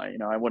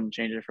 I wouldn't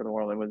change it for the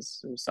world. It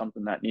was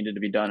something that needed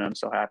to be done. And I'm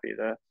so happy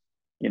to,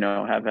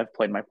 have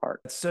played my part.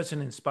 It's such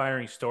an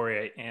inspiring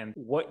story, and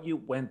what you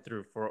went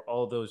through for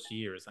all those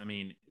years. I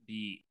mean,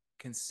 the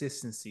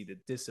consistency, the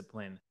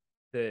discipline,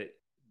 the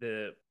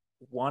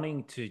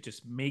wanting to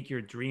just make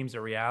your dreams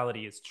a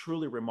reality is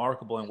truly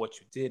remarkable in what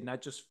you did,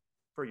 not just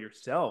for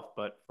yourself,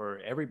 but for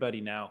everybody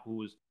now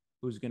who's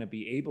going to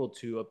be able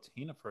to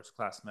obtain a first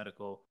class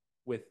medical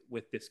with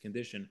this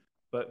condition.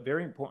 But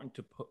very important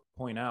to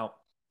point out,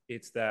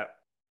 it's that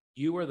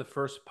you were the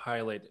first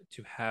pilot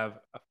to have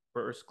a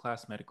first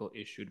class medical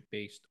issued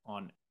based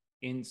on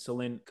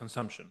insulin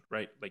consumption,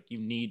 right? Like you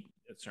need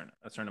a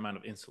certain amount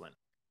of insulin.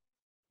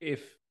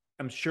 If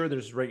I'm sure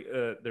there's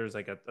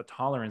like a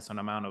tolerance on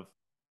amount of,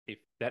 if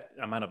that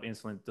amount of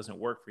insulin doesn't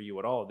work for you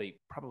at all, they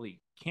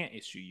probably can't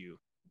issue you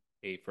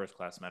a first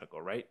class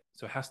medical, right?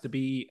 So it has to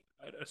be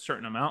a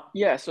certain amount.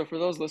 Yeah. So for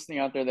those listening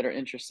out there that are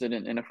interested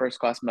in a first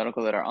class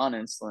medical that are on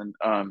insulin,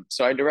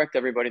 so I direct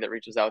everybody that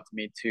reaches out to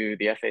me to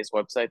the FAA's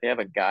website. They have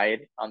a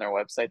guide on their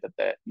website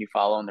that you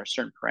follow, and there's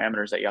certain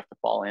parameters that you have to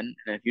fall in.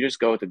 And if you just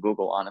go to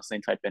Google, honestly,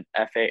 and type in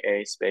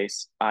FAA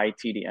space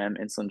ITDM,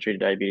 insulin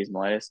treated diabetes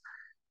mellitus,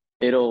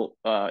 it'll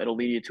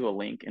lead you to a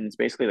link, and it's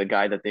basically the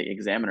guide that the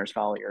examiners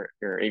follow,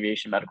 your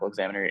aviation medical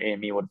examiner, your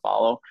AME would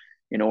follow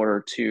in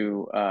order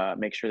to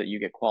make sure that you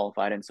get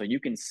qualified. And so you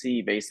can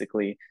see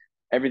basically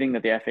everything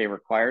that the FAA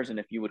requires, and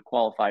if you would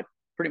qualify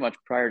pretty much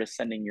prior to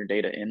sending your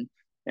data in.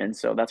 And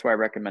so that's why I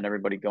recommend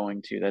everybody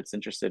going to that's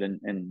interested in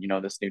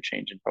this new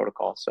change in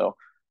protocol. So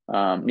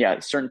yeah,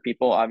 certain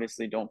people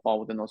obviously don't fall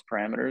within those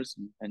parameters,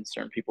 and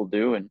certain people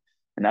do, and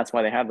that's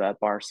why they have that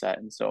bar set.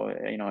 And so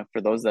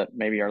for those that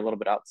maybe are a little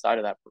bit outside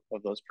of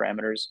those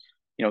parameters,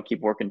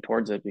 keep working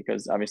towards it,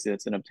 because obviously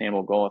it's an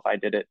obtainable goal. If I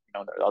did it,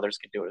 others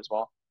can do it as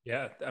well.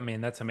 Yeah, I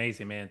mean that's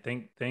amazing, man.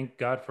 Thank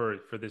God for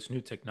this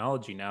new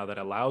technology now that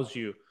allows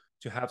you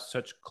to have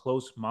such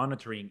close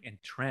monitoring and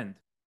trend.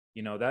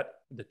 That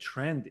the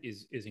trend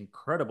is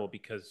incredible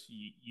because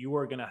you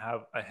are gonna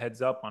have a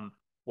heads up on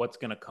what's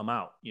gonna come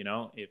out.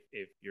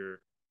 If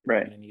you're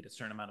Right. gonna need a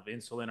certain amount of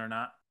insulin or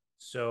not.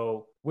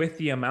 So with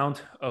the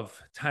amount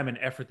of time and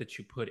effort that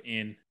you put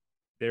in,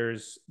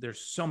 there's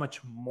so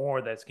much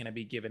more that's gonna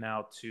be given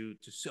out to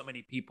so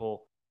many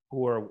people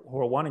who are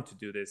wanting to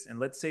do this. And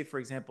let's say, for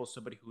example,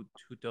 somebody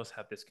who does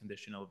have this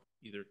condition of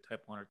either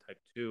type 1 or type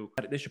 2,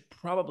 they should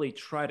probably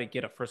try to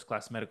get a first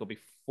class medical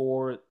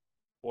before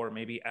or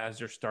maybe as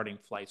they're starting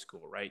flight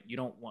school, right? You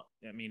don't want,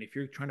 I mean, if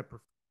you're trying to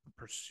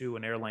pursue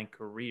an airline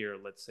career,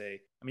 let's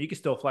say, I mean, you can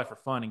still fly for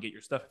fun and get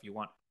your stuff if you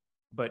want,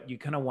 but you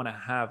kind of want to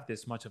have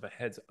this much of a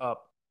heads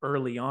up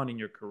early on in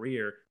your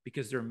career,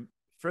 because they're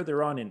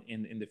further on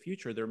in the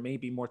future, there may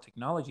be more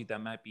technology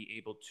that might be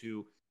able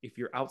to, if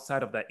you're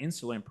outside of that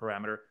insulin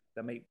parameter,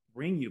 that may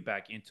bring you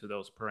back into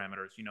those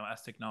parameters,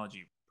 as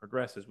technology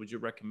progresses. Would you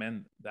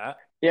recommend that?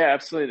 Yeah,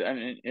 absolutely. I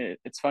mean,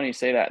 it's funny you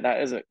say that.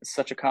 That is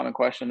such a common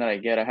question that I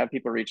get. I have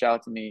people reach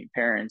out to me,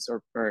 parents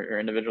or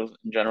individuals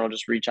in general,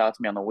 just reach out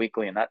to me on the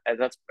weekly. And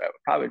that's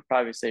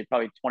probably say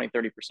probably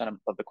 20-30%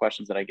 of the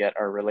questions that I get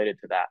are related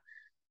to that.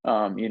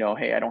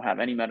 Hey, I don't have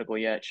any medical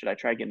yet. Should I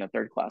try getting a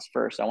third class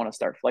first? I want to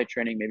start flight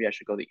training. Maybe I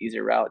should go the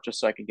easier route just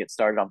so I can get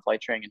started on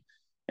flight training.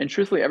 And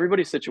truthfully,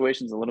 everybody's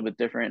situation is a little bit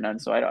different.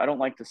 And so I don't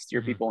like to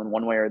steer Mm-hmm. people in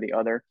one way or the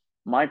other.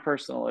 My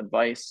personal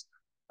advice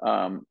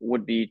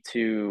would be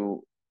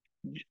to,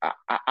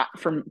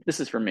 this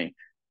is for me.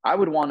 I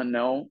would want to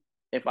know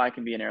if I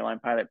can be an airline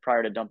pilot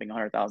prior to dumping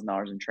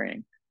 $100,000 in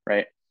training,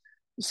 right?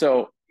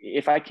 So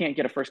if I can't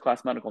get a first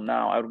class medical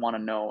now, I would want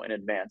to know in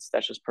advance.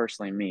 That's just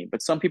personally me.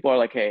 But some people are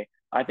like, hey,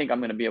 I think I'm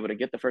going to be able to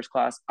get the first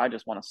class. I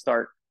just want to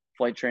start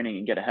flight training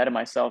and get ahead of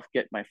myself,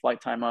 get my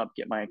flight time up,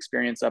 get my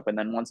experience up. And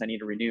then once I need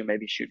to renew,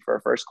 maybe shoot for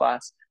a first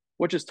class,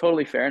 which is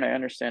totally fair. And I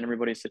understand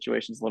everybody's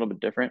situation is a little bit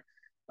different.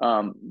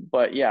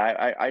 But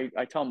yeah,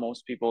 I tell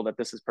most people that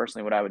this is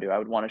personally what I would do. I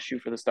would want to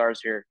shoot for the stars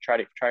here, try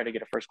to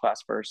get a first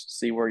class first,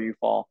 see where you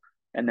fall,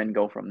 and then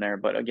go from there.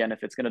 But again,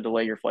 if it's going to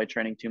delay your flight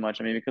training too much,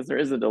 I mean, because there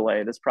is a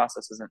delay, this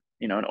process isn't,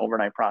 an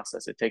overnight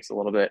process. It takes a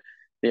little bit.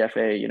 The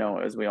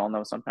FAA, as we all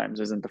know, sometimes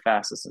isn't the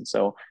fastest. And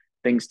so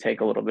things take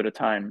a little bit of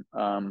time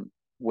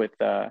with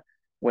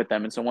with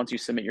them. And so once you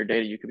submit your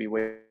data, you could be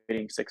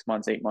waiting 6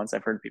 months, 8 months.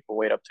 I've heard people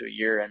wait up to a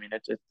year. I mean,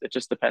 it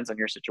just depends on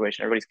your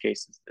situation. Everybody's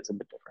case is a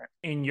bit different.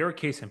 In your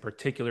case in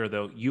particular,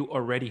 though, you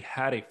already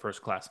had a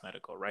first class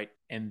medical, right?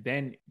 And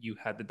then you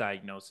had the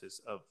diagnosis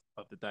of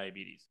the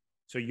diabetes.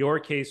 So your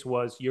case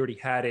was you already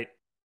had it,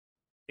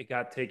 it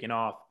got taken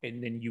off,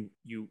 and then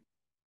you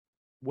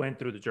went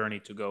through the journey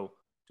to go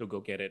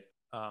get it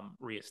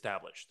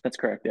reestablished. That's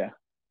correct. Yeah.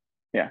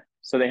 Yeah.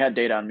 So they had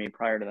data on me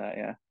prior to that.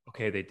 Yeah.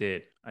 Okay, they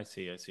did. I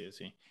see.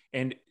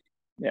 And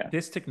Yeah.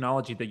 this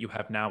technology that you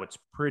have now, it's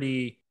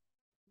pretty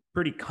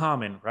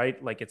common,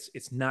 right? Like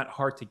it's not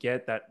hard to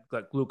get that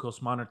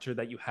glucose monitor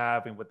that you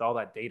have, and with all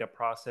that data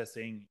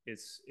processing,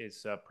 is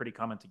pretty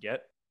common to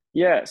get.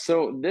 Yeah,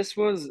 so this.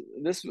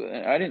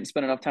 I didn't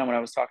spend enough time when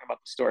I was talking about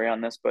the story on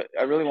this, but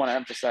I really want to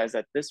emphasize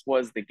that this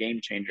was the game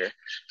changer.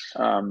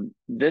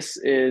 This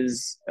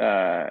is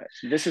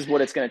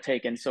what it's going to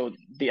take, and so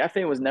the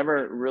FAA was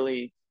never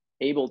really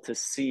able to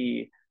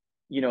see,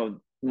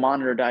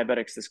 monitor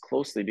diabetics this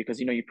closely, because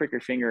you prick your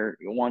finger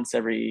once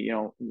every,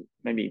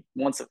 maybe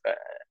once.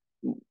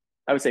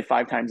 I would say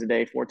 5 times a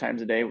day, 4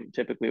 times a day.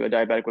 Typically, a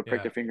diabetic would prick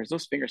Yeah. their fingers.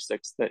 Those finger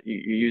sticks that you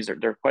use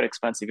they're quite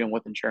expensive, even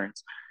with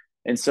insurance.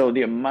 And so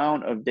the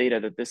amount of data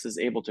that this is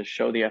able to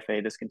show the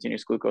FAA, this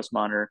continuous glucose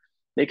monitor,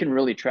 they can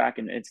really track,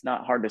 and it's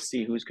not hard to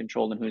see who's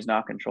controlled and who's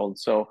not controlled.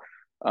 So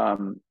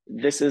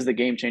this is the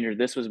game changer.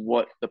 This was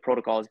what the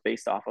protocol is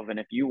based off of. And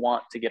if you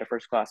want to get a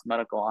first class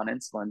medical on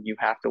insulin, you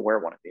have to wear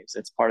one of these.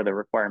 It's part of the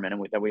requirement,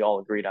 and that we all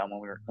agreed on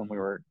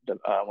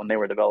when they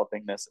were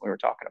developing this. And we were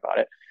talking about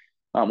it,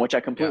 which I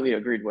Yeah. completely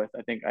agreed with.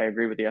 I think I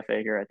agree with the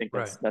FAA here. I think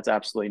Right. that's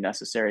absolutely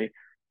necessary.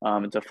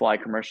 To fly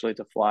commercially,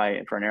 to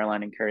fly for an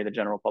airline and carry the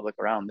general public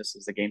around. This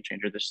is the game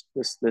changer. This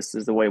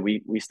is the way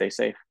we stay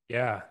safe.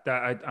 Yeah,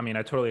 I mean,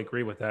 I totally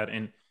agree with that,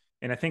 and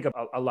I think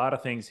a lot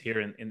of things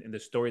here in the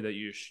story that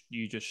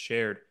you just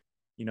shared.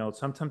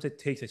 Sometimes it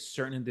takes a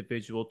certain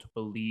individual to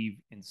believe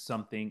in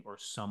something or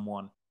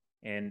someone,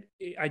 and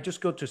I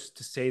just go just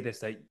to say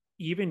this, that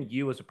even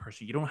you as a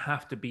person, you don't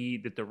have to be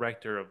the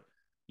director of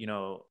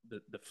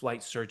the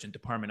flight surgeon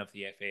department of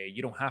the FAA.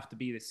 You don't have to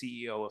be the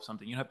CEO of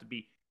something.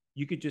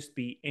 You could just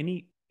be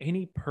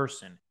any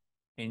person,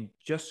 and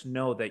just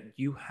know that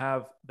you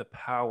have the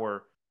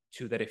power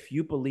to, that if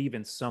you believe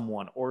in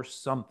someone or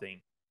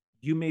something,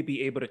 you may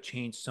be able to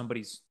change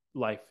somebody's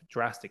life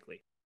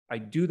drastically. I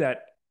do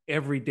that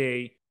every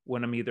day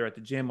when I'm either at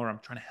the gym or I'm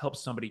trying to help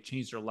somebody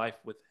change their life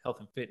with health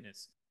and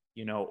fitness,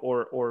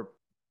 or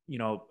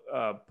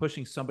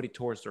pushing somebody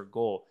towards their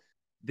goal.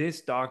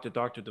 This doctor,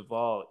 Dr.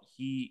 DeVoll,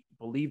 he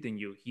believed in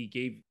you. He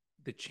gave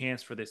the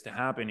chance for this to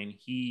happen, and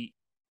he,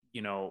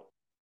 you know,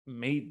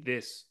 made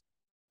this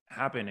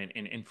happen.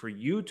 And for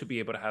you to be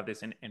able to have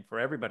this, and for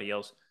everybody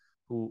else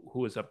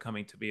who is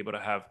upcoming to be able to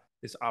have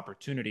this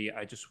opportunity,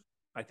 I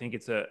think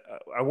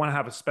I want to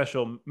have a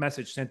special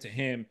message sent to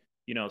him,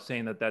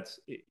 saying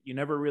you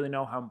never really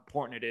know how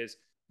important it is,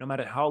 no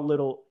matter how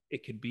little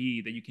it could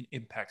be, that you can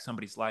impact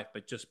somebody's life,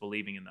 but just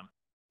believing in them.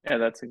 Yeah,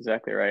 that's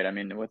exactly right. I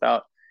mean,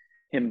 without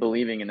him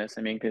believing in this,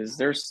 I mean, because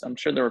I'm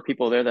sure there were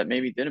people there that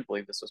maybe didn't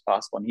believe this was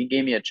possible, and he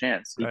gave me a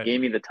chance. He Right.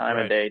 gave me the time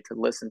of Right. day to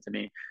listen to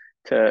me,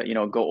 to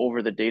go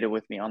over the data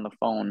with me on the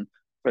phone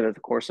for the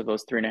course of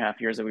those 3.5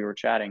 years that we were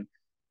chatting.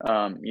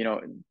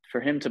 For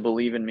him to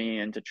believe in me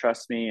and to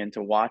trust me and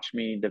to watch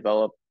me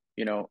develop,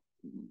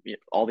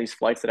 all these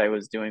flights that I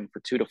was doing for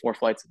 2 to 4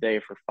 flights a day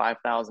for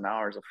 5,000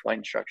 hours of flight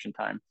instruction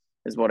time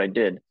is what I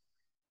did.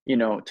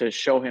 To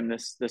show him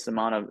this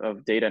amount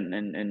of data,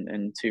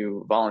 and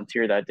to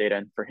volunteer that data,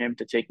 and for him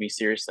to take me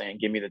seriously and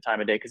give me the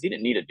time of day, because he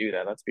didn't need to do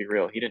that. Let's be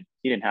real. He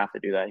didn't have to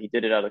do that. He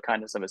did it out of the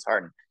kindness of his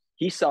heart. And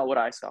he saw what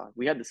I saw.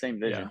 We had the same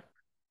Yeah. vision,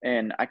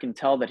 and I can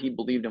tell that he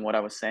believed in what I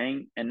was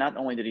saying. And not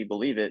only did he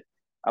believe it,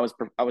 I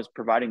was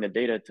providing the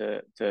data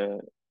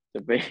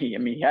I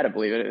mean, he had to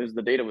believe it. It was,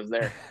 the data was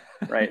there,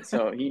 right?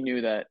 So he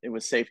knew that it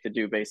was safe to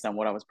do based on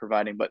what I was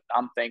providing. But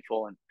I'm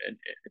thankful and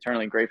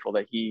eternally grateful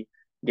that he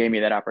gave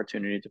me that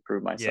opportunity to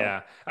prove myself.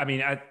 Yeah. I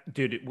mean,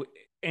 dude,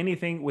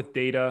 anything with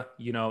data,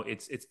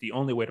 it's the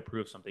only way to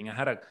prove something. I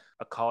had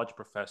a college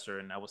professor,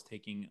 and I was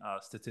taking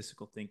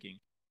statistical thinking,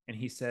 and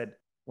he said,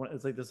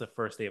 it's like, this is the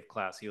first day of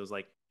class. He was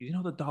like,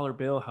 the dollar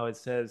bill, how it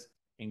says,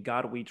 "In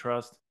God we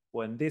trust."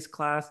 Well, in this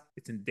class,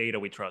 it's in data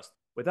we trust.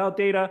 Without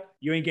data,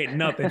 you ain't getting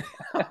nothing.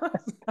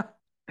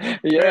 Fair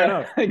Yeah,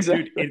 enough, dude.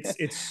 exactly.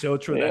 It's so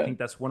true. I Yeah, think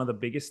that's one of the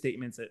biggest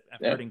statements that I've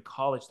yeah, heard in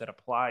college that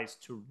applies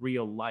to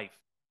real life,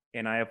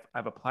 and I've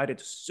applied it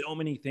to so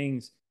many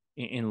things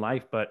in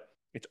life. But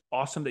it's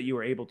awesome that you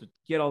were able to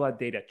get all that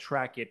data,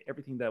 track it,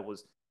 everything that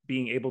was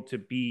being able to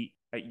be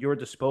at your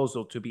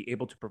disposal to be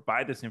able to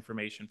provide this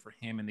information for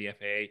him and the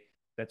FAA.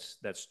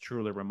 That's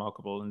truly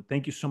remarkable, and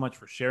thank you so much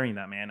for sharing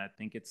that, man. I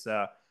think it's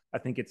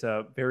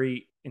a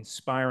very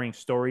inspiring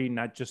story,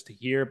 not just to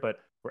hear, but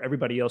for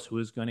everybody else who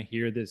is going to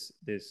hear this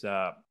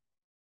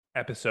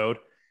episode.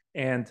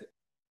 And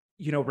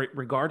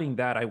regarding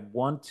that, I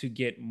want to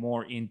get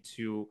more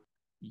into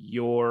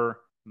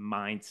your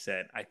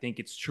mindset. I think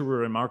it's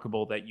truly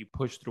remarkable that you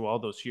pushed through all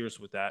those years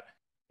with that.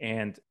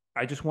 And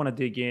I just want to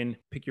dig in,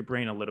 pick your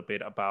brain a little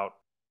bit about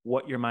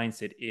what your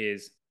mindset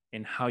is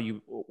and how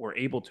you were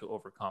able to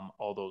overcome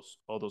all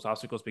those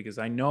obstacles. Because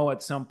I know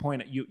at some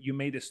point you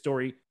made this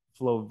story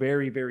flow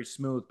very, very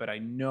smooth, but I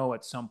know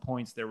at some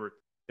points there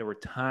were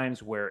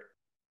times where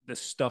the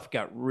stuff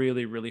got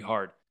really, really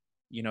hard.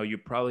 You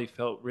probably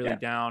felt really yeah.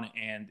 down,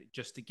 and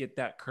just to get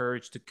that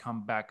courage to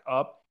come back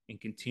up and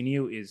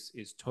continue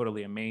is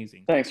totally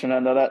amazing. Thanks,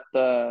 Fernando.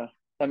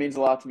 That means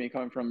a lot to me,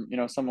 coming from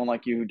someone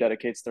like you who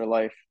dedicates their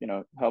life,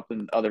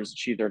 helping others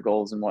achieve their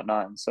goals and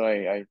whatnot. And so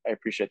I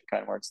appreciate the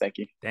kind words. Thank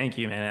you. Thank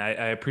you, man.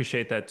 I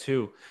appreciate that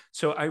too.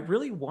 So I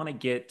really want to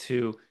get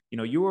to,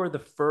 you are the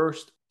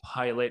first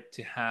pilot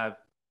to have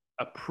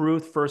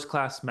approved first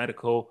class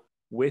medical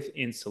with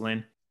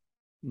insulin.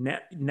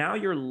 Now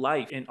your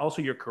life and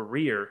also your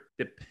career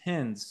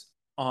depends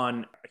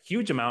on a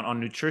huge amount on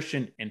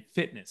nutrition and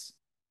fitness.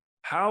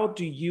 How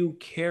do you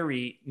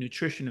carry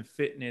nutrition and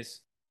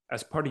fitness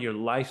as part of your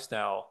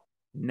lifestyle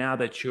now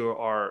that you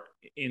are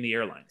in the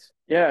airlines?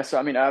 Yeah, so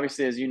I mean,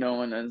 obviously, as you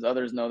know, and as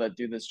others know that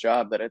do this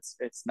job, that it's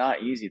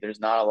not easy. There's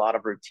not a lot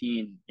of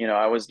routine.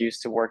 I was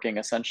used to working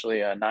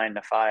essentially a 9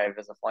 to 5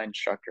 as a flight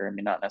instructor. I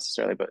mean, not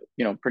necessarily, but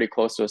pretty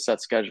close to a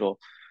set schedule.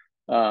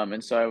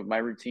 And so my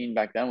routine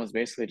back then was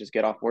basically just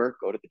get off work,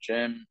 go to the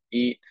gym,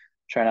 eat,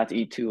 try not to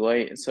eat too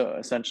late. And so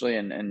essentially,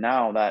 and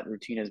now that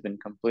routine has been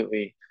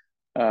completely,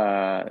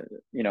 uh,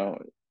 you know,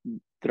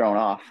 thrown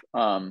off.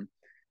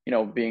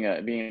 Being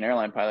an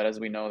airline pilot, as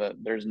we know, that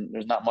there's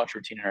not much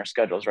routine in our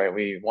schedules, right?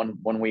 We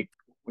one week,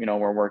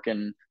 we're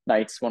working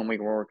nights, one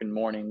week we're working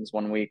mornings,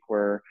 one week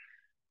we're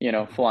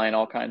Mhm. flying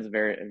all kinds of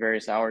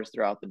various hours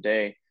throughout the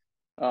day.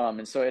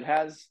 And so it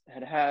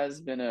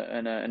has been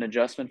an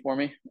adjustment for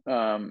me.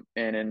 And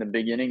in the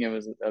beginning, it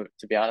was,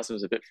 to be honest, it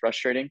was a bit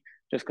frustrating,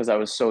 just because I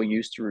was so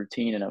used to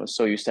routine, and I was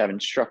so used to having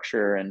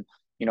structure, and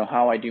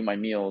how I do my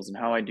meals and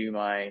how I do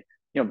my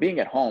being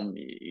at home.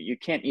 You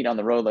can't eat on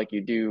the road like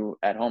you do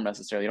at home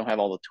necessarily. You don't have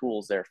all the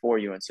tools there for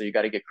you, and so you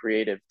got to get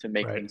creative to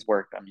make Right. things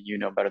work. I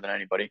mean, better than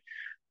anybody.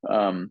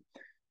 Um,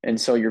 And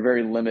so you're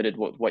very limited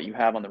with what you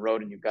have on the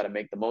road, and you've got to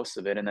make the most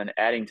of it. And then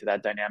adding to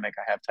that dynamic,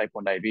 I have type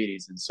 1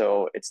 diabetes. And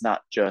so it's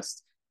not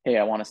just, hey,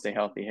 I want to stay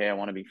healthy. Hey, I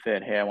want to be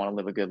fit. Hey, I want to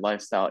live a good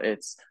lifestyle.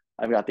 It's,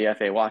 I've got the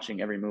FAA watching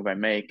every move I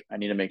make. I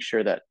need to make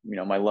sure that,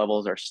 my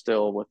levels are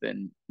still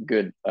within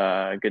good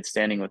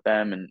standing with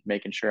them, and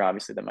making sure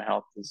obviously that my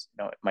health is,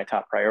 my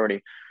top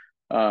priority.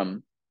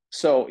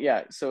 So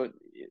yeah, so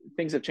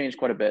things have changed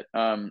quite a bit.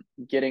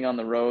 Getting on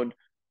the road,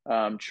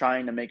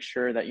 trying to make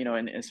sure that,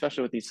 and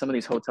especially with some of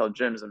these hotel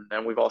gyms,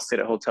 and we've all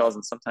stayed at hotels,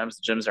 and sometimes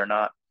the gyms are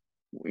not,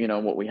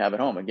 what we have at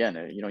home.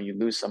 Again, you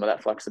lose some of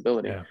that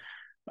flexibility. Yeah.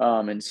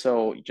 And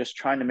so just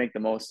trying to make the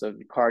most of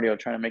cardio,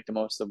 trying to make the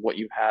most of what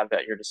you have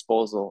at your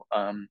disposal,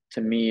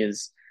 to me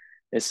is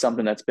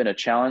something that's been a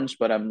challenge,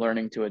 but I'm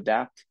learning to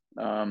adapt.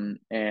 And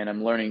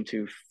I'm learning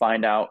to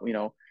find out,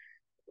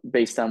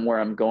 based on where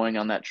I'm going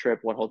on that trip,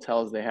 what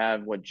hotels they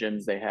have, what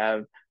gyms they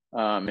have,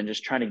 and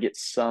just trying to get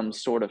some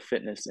sort of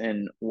fitness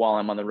in while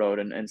I'm on the road.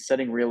 And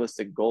setting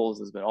realistic goals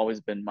has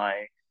always been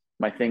my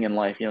thing in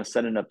life.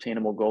 Set an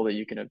obtainable goal that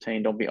you can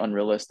obtain. Don't be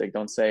unrealistic.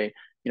 Don't say,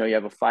 you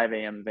have a 5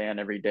 a.m. van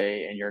every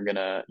day and you're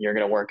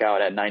gonna work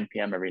out at 9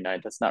 p.m. every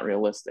night. That's not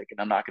realistic, and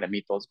I'm not gonna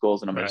meet those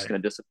goals, and I'm just Right.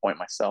 gonna disappoint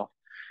myself.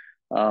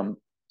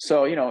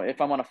 So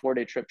if I'm on a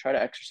 4-day trip, try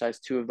to exercise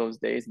 2 of those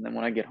days, and then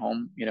when I get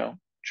home,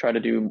 try to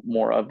do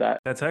more of that.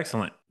 That's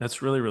excellent.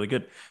 That's really, really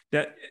good.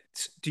 That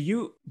do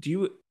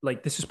you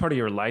like this is part of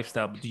your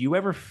lifestyle, but do you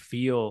ever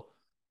feel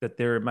that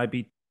there might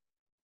be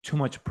too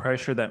much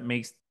pressure that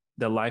makes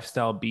the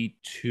lifestyle be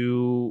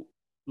too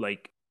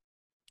like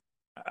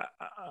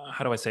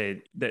how do I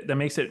say it? That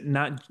makes it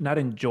not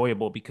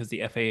enjoyable because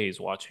the FAA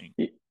is watching?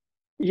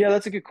 Yeah,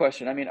 that's a good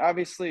question. I mean,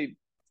 obviously,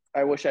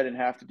 I wish I didn't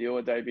have to deal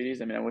with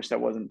diabetes. I mean, I wish that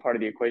wasn't part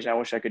of the equation. I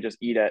wish I could just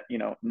eat at,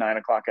 9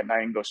 o'clock at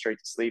night and go straight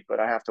to sleep, but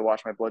I have to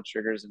watch my blood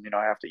sugars, and,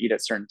 I have to eat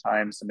at certain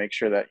times to make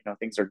sure that,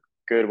 things are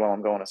good while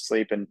I'm going to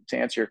sleep. And to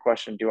answer your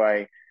question,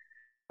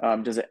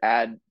 does it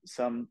add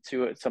some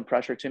to it, some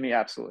pressure to me?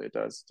 Absolutely, it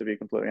does, to be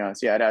completely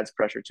honest. Yeah, it adds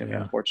pressure to me,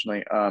 Yeah.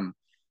 unfortunately,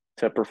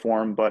 to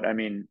perform. But I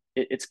mean,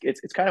 it's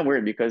kind of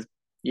weird because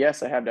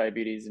yes, I have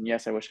diabetes, and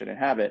yes, I wish I didn't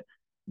have it,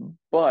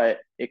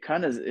 but it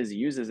kind of is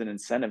used as an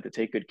incentive to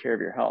take good care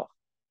of your health.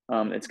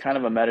 It's kind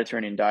of a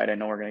Mediterranean diet. I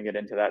know we're going to get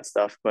into that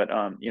stuff, but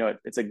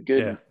it's a Yeah.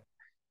 good.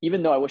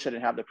 Even though I wish I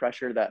didn't have the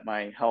pressure that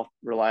my health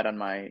relied on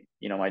my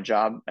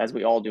job, as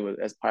we all do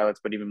as pilots,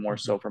 but even more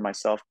Mhm. so for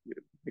myself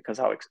because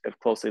how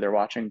closely they're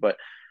watching. But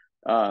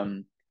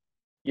um,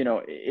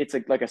 it's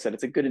like I said,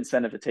 it's a good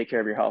incentive to take care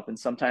of your health. And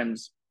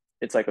sometimes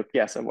it's like,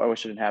 yes, I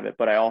wish I didn't have it,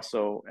 but I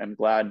also am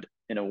glad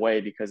in a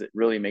way because it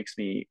really makes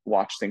me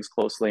watch things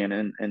closely, and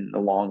in the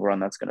long run,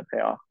 that's going to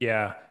pay off.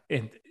 Yeah.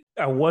 And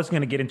I was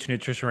going to get into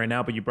nutrition right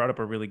now, but you brought up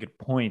a really good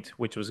point,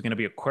 which was going to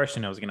be a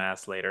question I was going to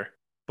ask later.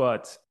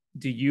 But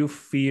do you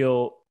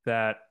feel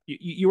that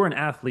you were an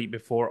athlete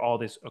before all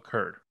this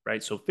occurred,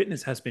 right? So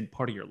fitness has been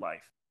part of your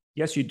life.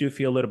 Yes, you do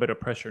feel a little bit of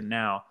pressure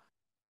now.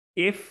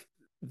 If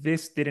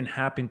this didn't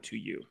happen to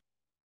you,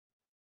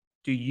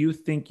 do you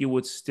think you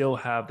would still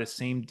have the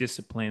same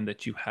discipline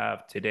that you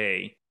have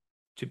today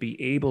to be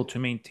able to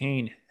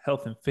maintain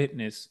health and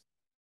fitness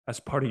as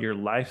part of your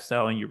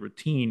lifestyle and your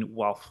routine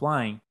while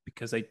flying?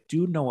 Because I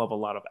do know of a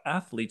lot of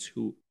athletes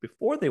who,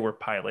 before they were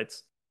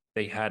pilots,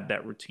 they had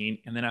that routine.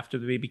 And then after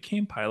they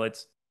became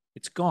pilots,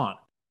 it's gone.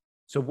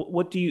 So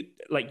what do you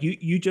like?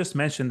 You just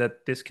mentioned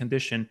that this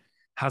condition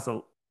has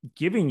a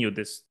giving you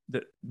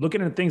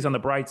looking at things on the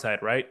bright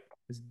side, right?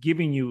 Is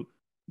giving you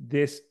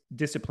this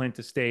discipline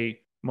to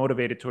stay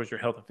motivated towards your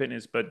health and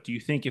fitness. But do you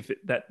think if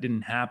that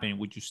didn't happen,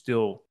 would you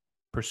still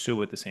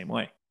pursue it the same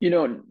way?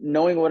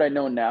 Knowing what I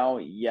know now,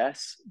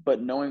 yes,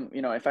 but knowing,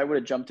 if I would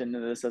have jumped into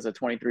this as a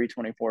 23,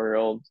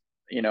 24-year-old,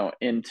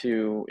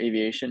 into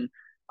aviation,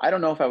 I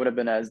don't know if I would have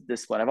been as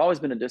disciplined. I've always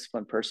been a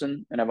disciplined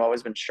person, and I've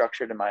always been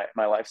structured in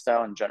my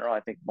lifestyle in general. I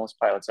think most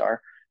pilots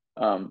are.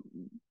 Um,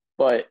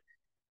 but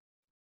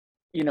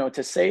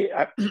to say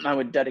I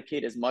would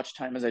dedicate as much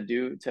time as I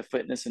do to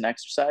fitness and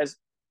exercise,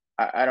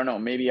 I don't know,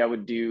 maybe I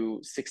would do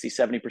 60,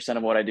 70%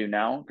 of what I do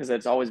now, because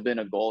it's always been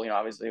a goal.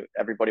 Obviously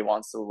everybody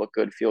wants to look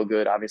good, feel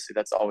good. Obviously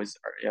that's always,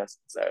 yes,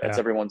 that's Yeah.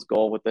 everyone's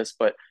goal with this.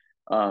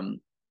 Um,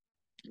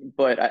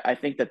 but I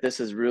think that this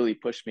has really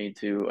pushed me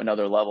to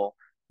another level,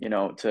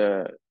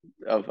 to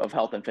of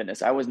health and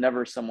fitness. I was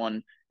never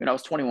someone, I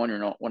was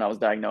 21 when I was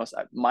diagnosed.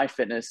 My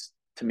fitness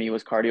to me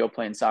was cardio,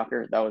 playing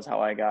soccer. That was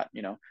how I got,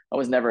 I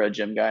was never a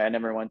gym guy. I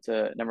never went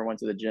to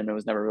the gym. It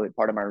was never really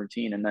part of my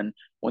routine. And then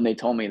when they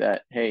told me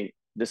that, hey,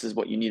 this is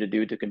what you need to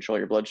do to control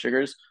your blood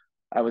sugars,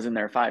 I was in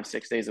there 5,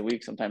 6 days a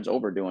week, sometimes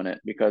overdoing it,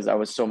 because I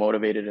was so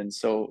motivated and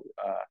so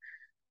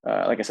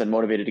like I said,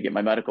 motivated to get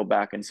my medical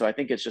back. And so I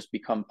think it's just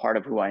become part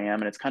of who I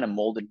am, and it's kind of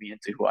molded me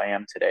into who I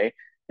am today.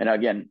 And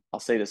again, I'll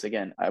say this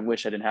again, I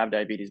wish I didn't have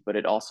diabetes, but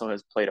it also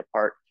has played a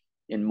part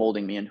in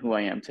molding me and who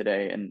I am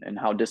today, and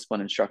how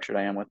disciplined and structured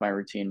I am with my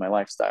routine, my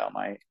lifestyle,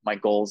 my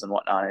goals and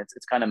whatnot.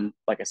 It's kind of,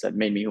 like I said,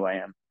 made me who I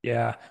am.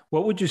 Yeah.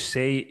 What would you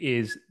say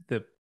is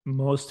the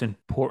most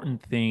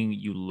important thing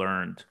you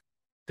learned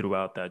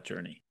throughout that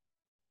journey?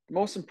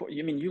 most important,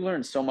 I mean, you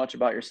learn so much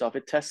about yourself.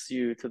 It tests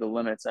you to the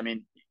limits. I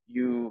mean,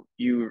 you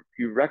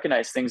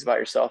recognize things about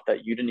yourself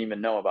that you didn't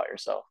even know about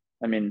yourself.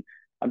 I mean,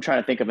 I'm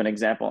trying to think of an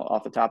example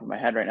off the top of my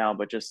head right now,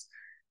 but just,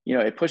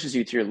 it pushes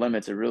you to your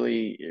limits. It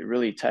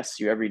really tests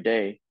you every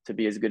day to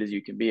be as good as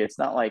you can be. It's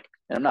not like,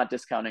 and I'm not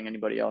discounting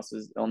anybody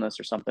else's illness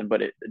or something,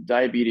 but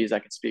diabetes, I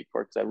can speak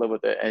for because I live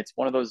with it. And it's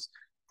one of those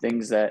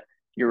things that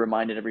you're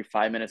reminded every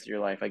 5 minutes of your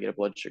life. I get a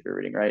blood sugar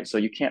reading, right? So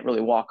you can't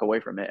really walk away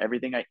from it.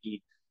 Everything I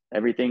eat,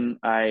 everything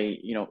I,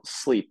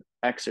 sleep,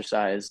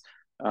 exercise,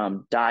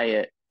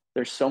 diet,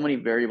 there's so many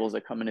variables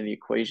that come into the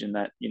equation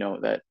that,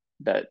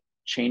 that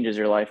changes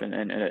your life,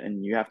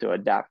 and you have to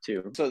adapt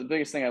to. So the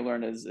biggest thing I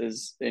learned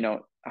is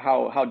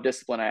how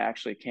disciplined I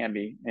actually can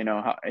be.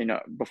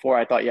 Before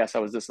I thought, yes, I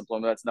was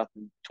disciplined, but that's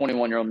nothing.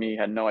 21-year-old me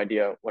had no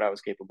idea what I was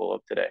capable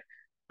of today.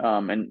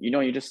 And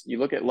you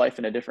look at life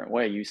in a different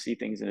way. You see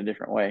things in a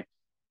different way.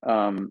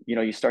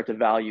 You start to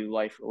value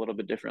life a little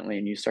bit differently,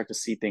 and you start to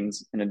see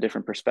things in a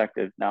different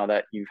perspective now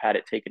that you've had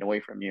it taken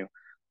away from you.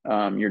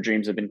 Your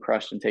dreams have been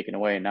crushed and taken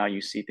away, and now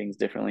you see things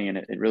differently, and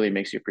it really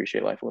makes you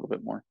appreciate life a little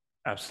bit more.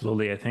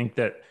 Absolutely. I think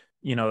that,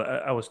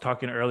 I was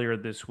talking earlier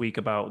this week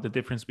about the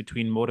difference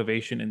between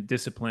motivation and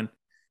discipline,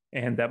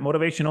 and that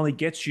motivation only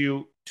gets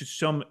you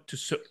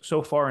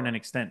so far in an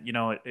extent,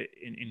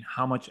 in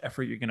how much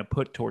effort you're going to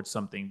put towards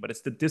something, but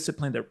it's the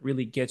discipline that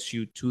really gets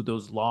you to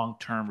those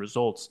long-term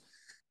results.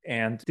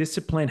 And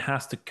discipline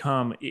has to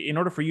come in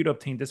order for you to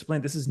obtain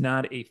discipline. This is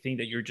not a thing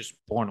that you're just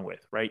born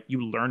with, right?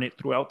 You learn it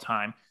throughout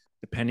time,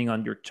 depending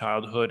on your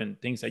childhood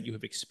and things that you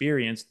have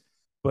experienced.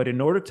 But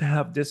in order to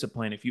have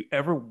discipline, if you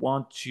ever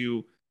want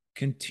to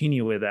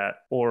continue with that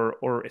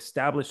or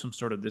establish some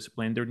sort of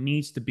discipline, there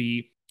needs to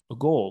be a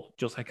goal,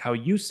 just like how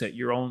you set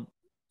your own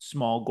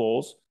small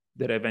goals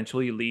that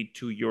eventually lead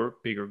to your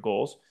bigger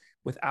goals.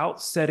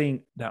 Without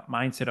setting that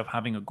mindset of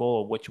having a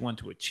goal of what you want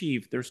to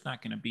achieve, there's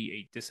not going to be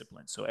a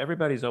discipline. So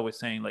everybody's always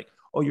saying like,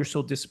 "Oh, you're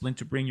so disciplined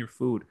to bring your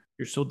food.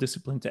 You're so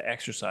disciplined to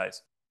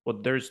exercise."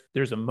 Well, there's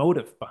a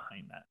motive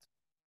behind that,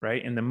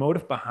 right? And the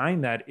motive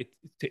behind that,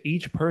 to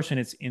each person,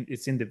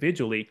 it's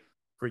individually.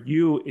 For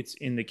you, it's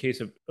in the case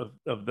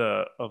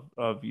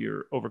of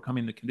your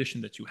overcoming the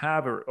condition that you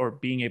have, or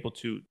being able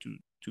to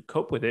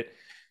cope with it.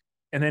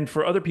 And then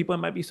for other people, it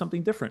might be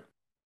something different.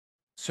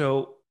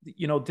 So,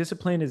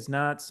 discipline is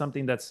not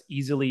something that's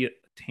easily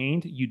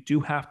attained. You do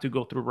have to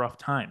go through rough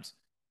times.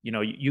 You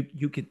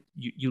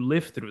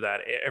live through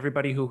that.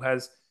 Everybody who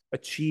has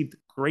achieved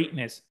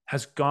greatness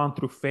has gone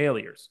through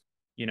failures.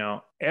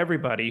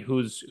 Everybody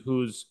who's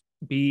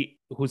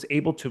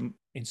able to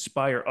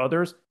inspire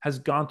others has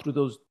gone through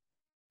those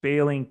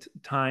failing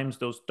times,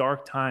 those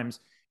dark times,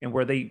 and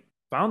where they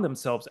found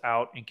themselves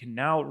out and can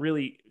now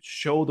really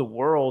show the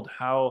world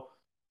how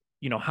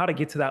to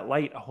get to that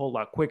light a whole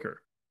lot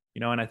quicker.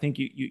 And I think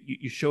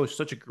you show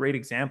such a great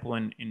example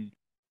in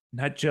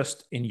not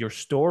just in your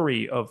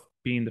story of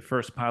being the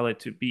first pilot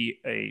to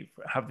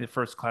have the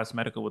first class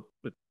medical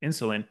with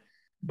insulin,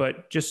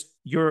 but just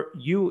your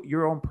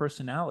own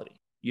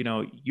personality,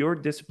 your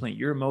discipline,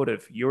 your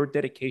motive, your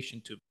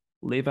dedication to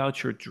live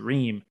out your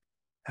dream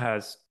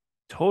has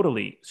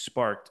totally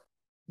sparked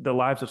the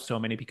lives of so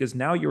many, because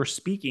now you're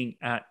speaking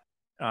at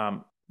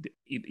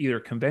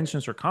either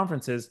conventions or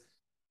conferences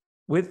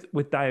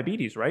with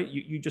diabetes, right?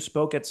 You just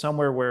spoke at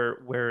somewhere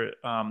where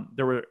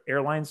there were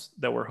airlines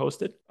that were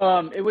hosted.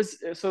 It was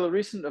so the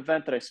recent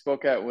event that I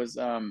spoke at was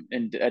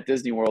at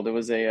Disney World. It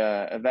was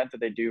a event that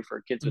they do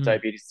for kids with Mm.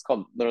 diabetes. It's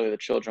called literally the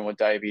Children with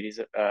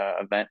Diabetes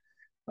event.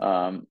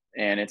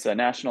 And it's a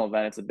national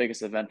event. It's the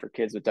biggest event for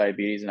kids with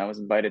diabetes, and I was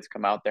invited to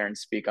come out there and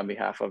speak on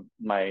behalf of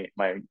my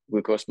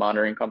glucose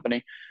monitoring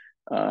company.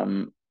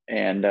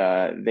 And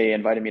they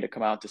invited me to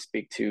come out to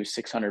speak to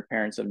 600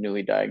 parents of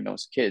newly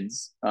diagnosed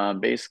kids,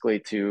 basically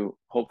to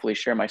hopefully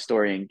share my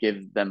story and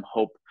give them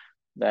hope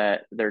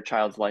that their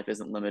child's life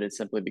isn't limited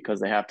simply because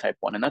they have type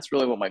 1. And that's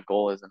really what my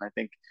goal is. And I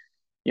think,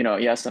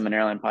 yes, I'm an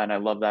airline pilot and I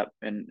love that,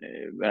 and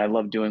I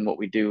love doing what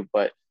we do,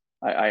 but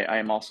I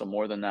am also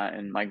more than that.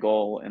 And my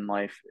goal in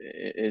life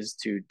is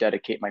to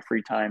dedicate my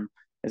free time,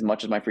 as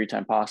much as my free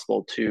time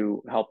possible,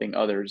 to helping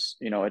others,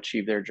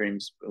 achieve their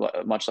dreams,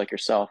 much like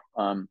yourself,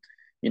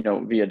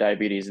 via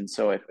diabetes. And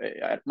so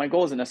my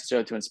goal isn't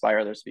necessarily to inspire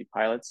others to be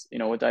pilots,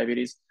 with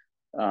diabetes.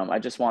 I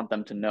just want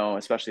them to know,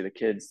 especially the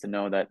kids, to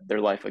know that their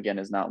life again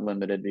is not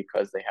limited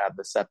because they have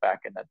the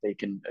setback, and that they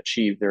can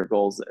achieve their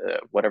goals,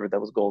 whatever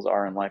those goals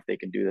are in life. They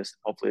can do this.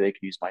 Hopefully, they can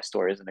use my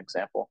story as an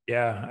example.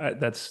 Yeah,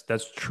 that's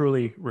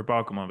truly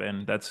remarkable,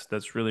 and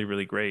that's really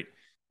really great.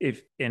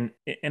 If and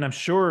I'm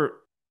sure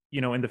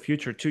in the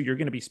future too, you're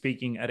going to be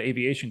speaking at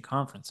aviation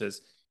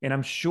conferences, and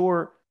I'm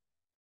sure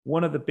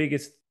one of the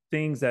biggest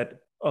things that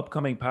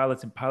upcoming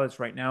pilots and pilots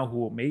right now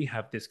who may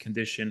have this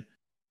condition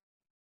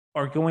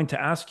are going to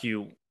ask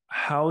you,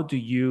 what do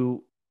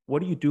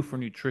you do for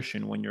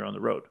nutrition when you're on the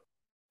road?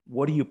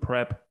 What do you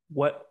prep?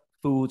 What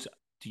foods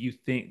do you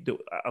think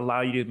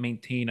allow you to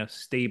maintain a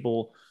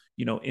stable,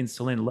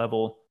 insulin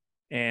level?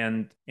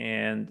 And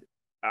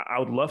I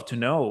would love to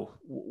know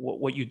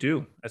what you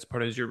do as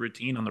part of your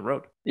routine on the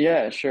road.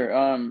 Yeah, sure.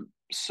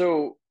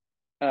 So,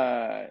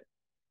 uh,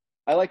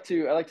 I like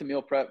to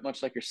meal prep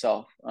much like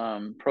yourself.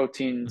 Hmm.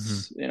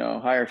 Proteins,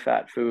 higher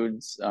fat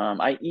foods.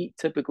 I eat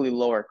typically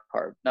lower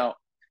carb. Now,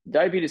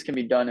 diabetes can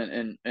be done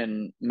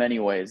in many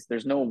ways.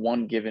 There's no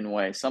one given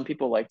way. Some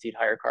people like to eat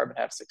higher carb and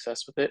have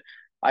success with it.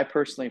 I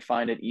personally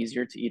find it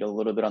easier to eat a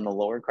little bit on the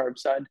lower carb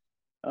side.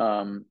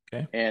 Um,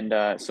 Okay.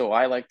 and so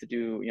I like to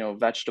do,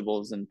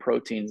 vegetables and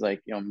proteins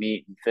like,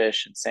 meat and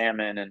fish and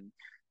salmon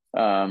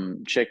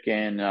and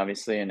chicken,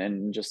 obviously,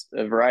 and just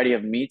a variety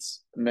of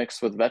meats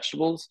mixed with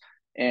vegetables.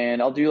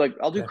 And I'll do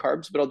Okay.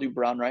 carbs, but I'll do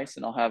brown rice,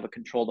 and I'll have a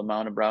controlled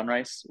amount of brown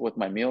rice with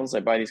my meals. I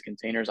buy these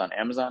containers on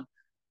Amazon,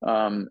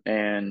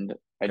 and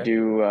I Okay.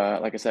 do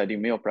like I said, I do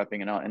meal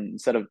prepping, and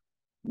instead of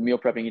meal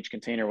prepping each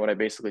container, what I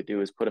basically do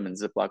is put them in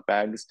Ziploc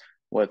bags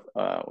with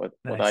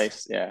Nice.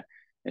 ice, yeah.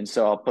 And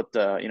so I'll put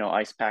the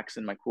ice packs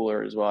in my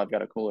cooler as well. I've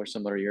got a cooler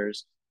similar to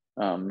yours,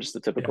 just the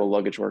Yeah. typical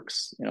Luggage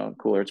Works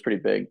cooler. It's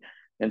pretty big,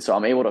 and so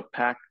I'm able to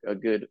pack a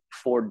good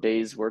 4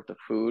 days worth of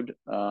food,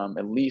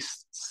 at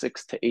least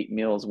 6 to 8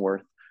 meals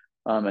worth.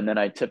 And then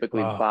I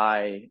typically Wow.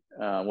 buy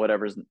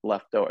whatever's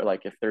left over.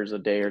 Like if there's a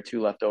day or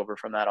two left over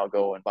from that, I'll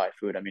go and buy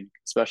food. I mean,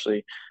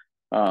 especially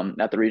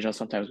at the regional,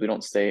 sometimes we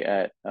don't stay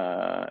at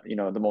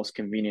the most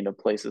convenient of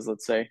places,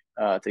 let's say,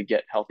 to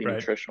get healthy Right.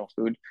 nutritional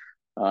food.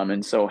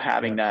 And so Yeah.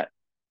 having that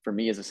for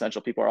me is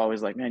essential. People are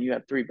always like, "Man, you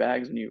have 3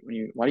 bags when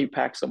you why do you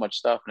pack so much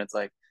stuff?" And it's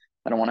like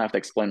I don't want to have to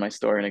explain my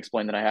story and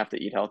explain that I have to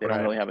eat healthy. I don't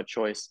Right. really have a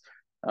choice.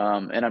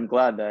 And I'm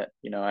glad that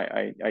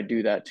I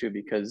do that too,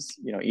 because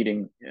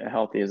eating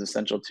healthy is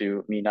essential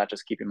to me, not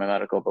just keeping my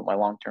medical but my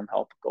long-term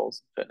health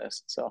goals and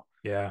fitness. So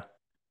Yeah.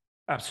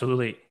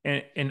 Absolutely.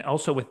 And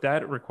also with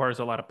that, it requires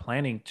a lot of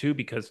planning too,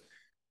 because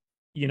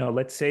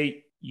let's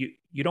say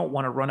you don't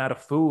want to run out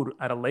of food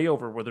at a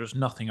layover where there's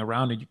nothing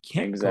around and you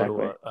can't go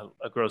to exactly.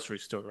 a grocery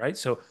store, right?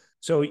 So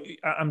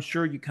I'm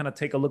sure you kind of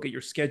take a look at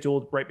your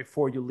schedule right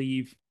before you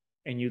leave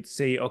and you'd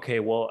say, okay,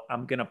 well,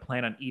 I'm gonna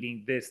plan on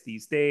eating this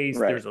these days.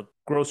 Right. There's a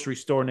grocery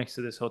store next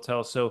to this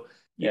hotel. So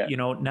Yeah.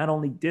 not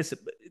only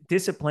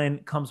discipline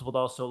comes with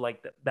also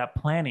like that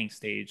planning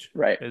stage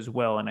Right. as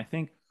well. And I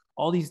think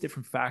all these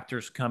different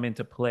factors come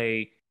into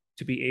play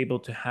to be able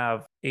to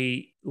have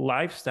a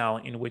lifestyle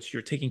in which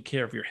you're taking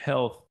care of your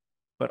health,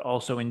 but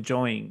also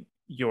enjoying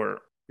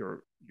your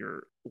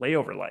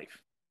layover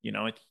life.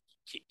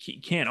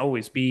 It can't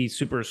always be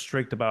super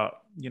strict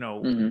about,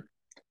 Hmm.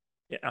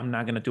 I'm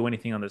not going to do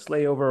anything on this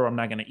layover, or I'm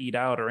not going to eat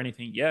out or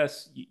anything.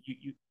 Yes,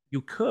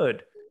 you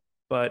could,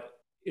 but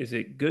is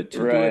it good to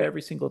do it Right.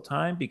 every single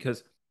time?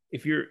 Because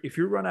if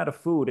you run out of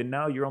food and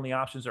now your only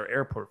options are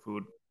airport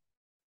food,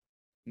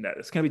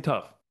 that's gonna be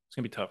tough. It's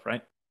gonna be tough,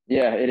 right?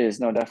 Yeah, it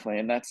is. No, definitely.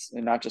 And that's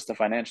and not just the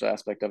financial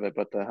aspect of it,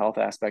 but the health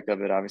aspect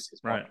of it obviously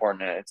is more Right.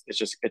 important. And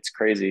it's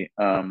crazy.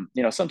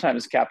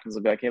 Sometimes captains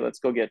will be like, "Hey, let's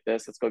go get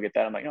this, let's go get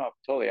that." I'm like, "No,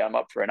 totally, I'm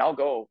up for it. And I'll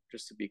go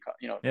just to be,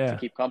 to Yeah.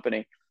 keep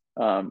company."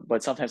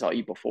 But sometimes I'll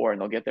eat before,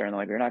 and they'll get there and they're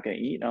like, "You're not going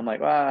to eat." And I'm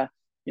like, I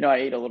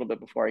ate a little bit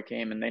before I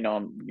came, and they know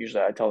I'm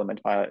usually. I tell them,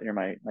 pilot,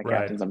 my Right.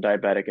 captains, I'm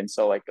diabetic, and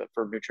so like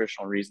for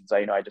nutritional reasons,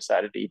 I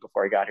decided to eat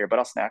before I got here, but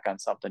I'll snack on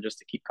something just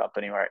to keep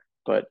company, right?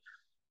 But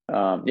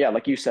yeah,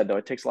 like you said, though,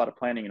 it takes a lot of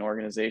planning and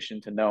organization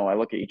to know. I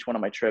look at each one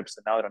of my trips,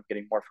 and now that I'm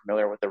getting more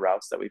familiar with the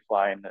routes that we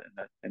fly and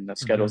the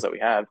schedules Hmm. that we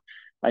have,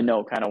 I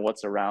know kind of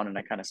what's around, and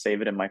I kind of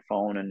save it in my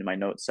phone and in my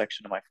notes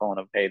section of my phone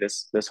of, hey,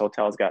 this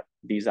hotel's got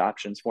these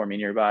options for me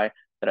nearby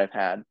that I've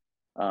had.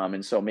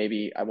 And so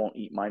maybe I won't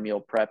eat my meal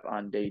prep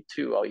on day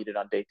two. I'll eat it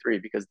on day three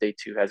because day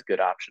two has good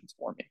options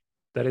for me.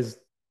 That is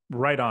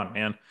right on,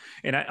 man.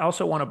 And I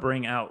also want to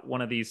bring out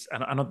one of these.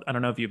 I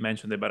don't know if you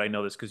mentioned it, but I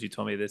know this because you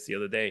told me this the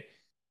other day.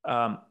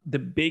 The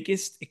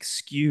biggest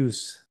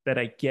excuse that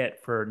I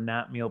get for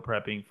not meal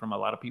prepping from a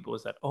lot of people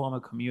is that, oh, I'm a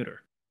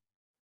commuter.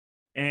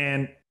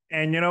 And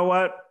you know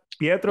what?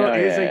 Pietro Oh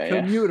is a yeah,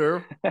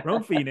 commuter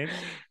from yeah, Phoenix.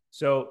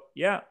 So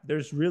yeah,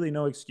 there's really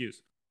no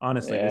excuse.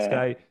 Honestly, this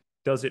yeah. guy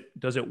does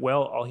it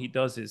well. All he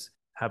does is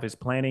have his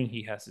planning,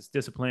 he has his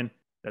discipline.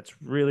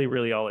 That's really,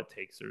 really all it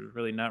takes. There's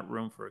really not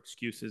room for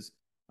excuses.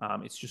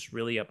 It's just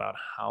really about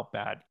how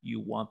bad you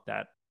want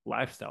that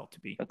lifestyle to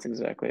be. That's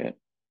exactly it.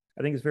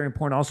 I think it's very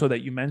important also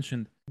that you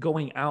mentioned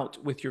going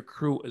out with your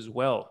crew as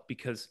well,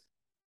 because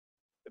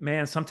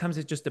man, sometimes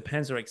it just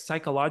depends. Like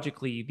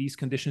psychologically, these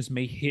conditions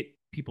may hit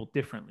people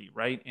differently,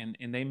 right?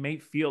 And they may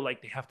feel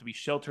like they have to be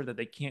sheltered, that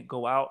they can't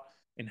go out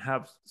and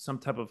have some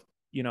type of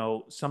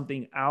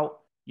something out.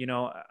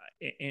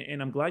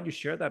 And I'm glad you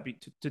shared that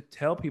to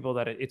tell people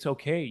that it's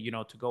okay,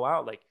 to go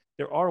out. Like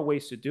there are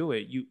ways to do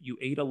it. You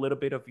ate a little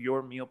bit of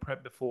your meal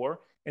prep before,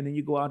 and then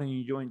you go out and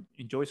you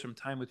enjoy some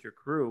time with your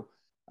crew.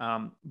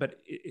 But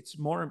it's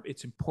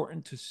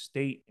important to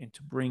state and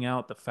to bring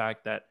out the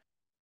fact that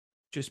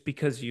just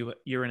because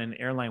you're in an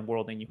airline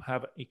world and you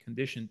have a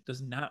condition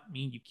does not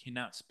mean you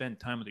cannot spend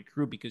time with the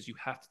crew, because you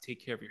have to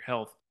take care of your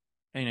health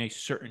in a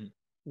certain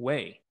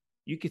way.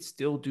 You could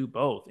still do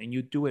both, and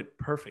you do it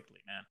perfectly,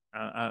 man.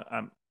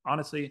 I'm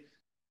honestly,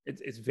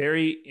 it's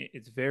very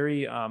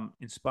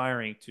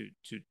inspiring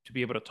to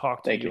be able to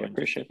talk to Thank you. you I and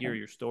just to appreciate hear that.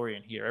 your story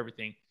and hear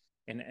everything.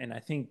 And I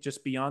think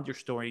just beyond your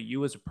story,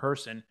 you as a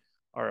person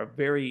are a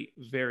very,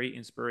 very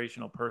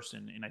inspirational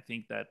person. And I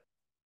think that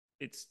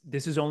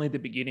this is only the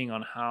beginning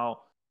on how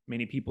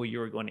many people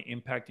you're going to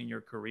impact in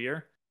your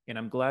career. And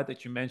I'm glad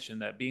that you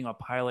mentioned that being a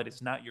pilot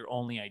is not your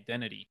only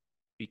identity,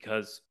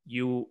 because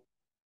you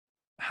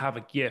have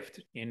a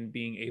gift in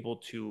being able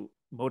to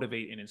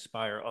motivate and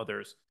inspire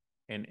others.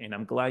 And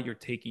I'm glad you're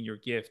taking your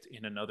gift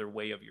in another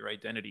way of your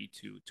identity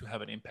to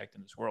have an impact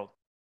in this world.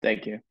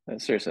 Thank you.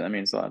 Seriously, that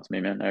means a lot to me,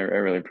 man. I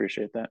really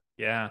appreciate that.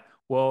 Yeah.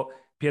 Well,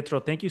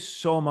 Pietro, thank you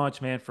so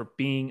much, man, for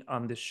being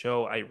on this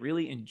show. I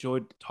really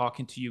enjoyed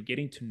talking to you,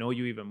 getting to know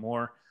you even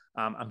more.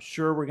 I'm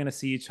sure we're going to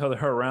see each other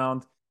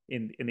around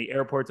in the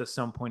airports at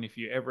some point. If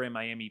you're ever in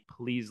Miami,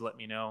 please let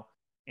me know.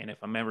 And if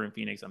I'm ever in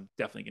Phoenix, I'm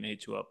definitely going to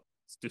hit you up.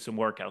 Let's do some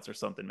workouts or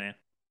something, man.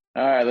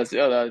 All right,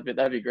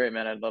 that'd be great,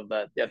 man. I'd love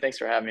that. Yeah, thanks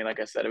for having me.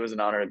 Like I said, it was an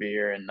honor to be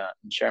here and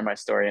share my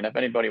story. And if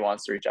anybody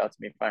wants to reach out to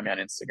me, find me on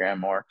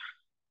Instagram or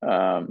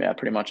yeah,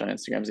 pretty much on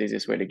Instagram is the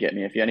easiest way to get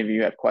me. If any of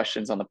you have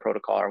questions on the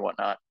protocol or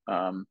whatnot,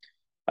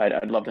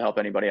 I'd love to help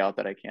anybody out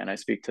that I can. I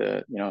speak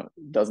to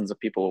dozens of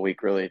people a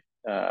week really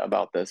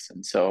about this,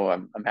 and so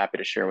I'm happy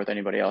to share with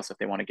anybody else if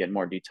they want to get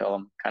more detail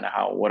on kind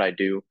of what I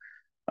do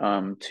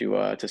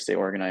to stay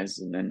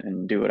organized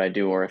and do what I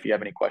do. Or if you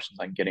have any questions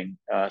on getting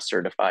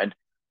certified,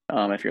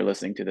 if you're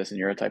listening to this and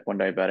you're a type 1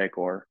 diabetic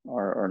or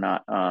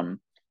not,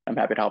 I'm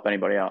happy to help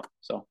anybody out.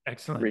 So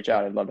Excellent. reach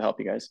out. I'd love to help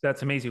you guys.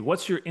 That's amazing.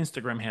 What's your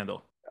Instagram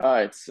handle?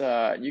 It's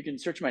you can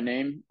search my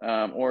name,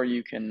 or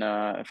you can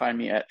find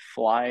me at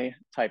Fly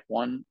Type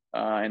 1,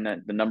 and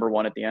the number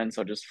 1 at the end.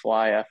 So just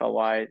Fly,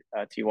 FLY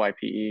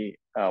TYPE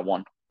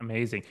 1.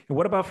 Amazing. And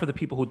what about for the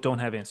people who don't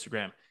have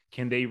Instagram?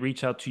 Can they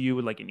reach out to you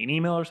with like an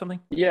email or something?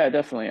 Yeah,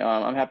 definitely.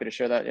 I'm happy to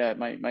share that. Yeah,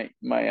 my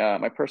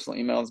personal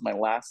email is my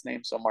last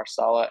name, so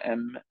Marsala,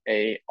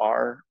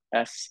 Marsala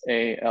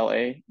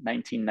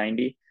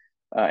 1990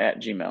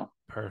 at Gmail.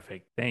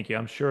 Perfect. Thank you.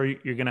 I'm sure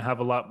you're going to have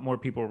a lot more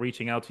people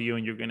reaching out to you,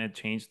 and you're going to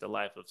change the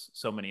life of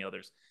so many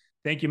others.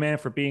 Thank you, man,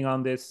 for being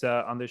on this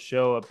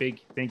show. A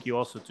big thank you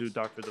also to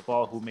Dr.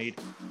 DeVoll, who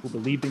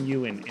believed in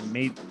you and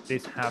made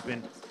this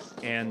happen.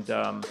 And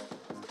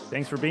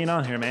thanks for being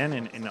on here, man.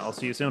 And I'll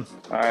see you soon.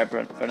 All right,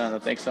 Fernando.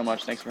 Thanks so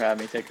much. Thanks for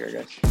having me. Take care,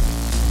 guys.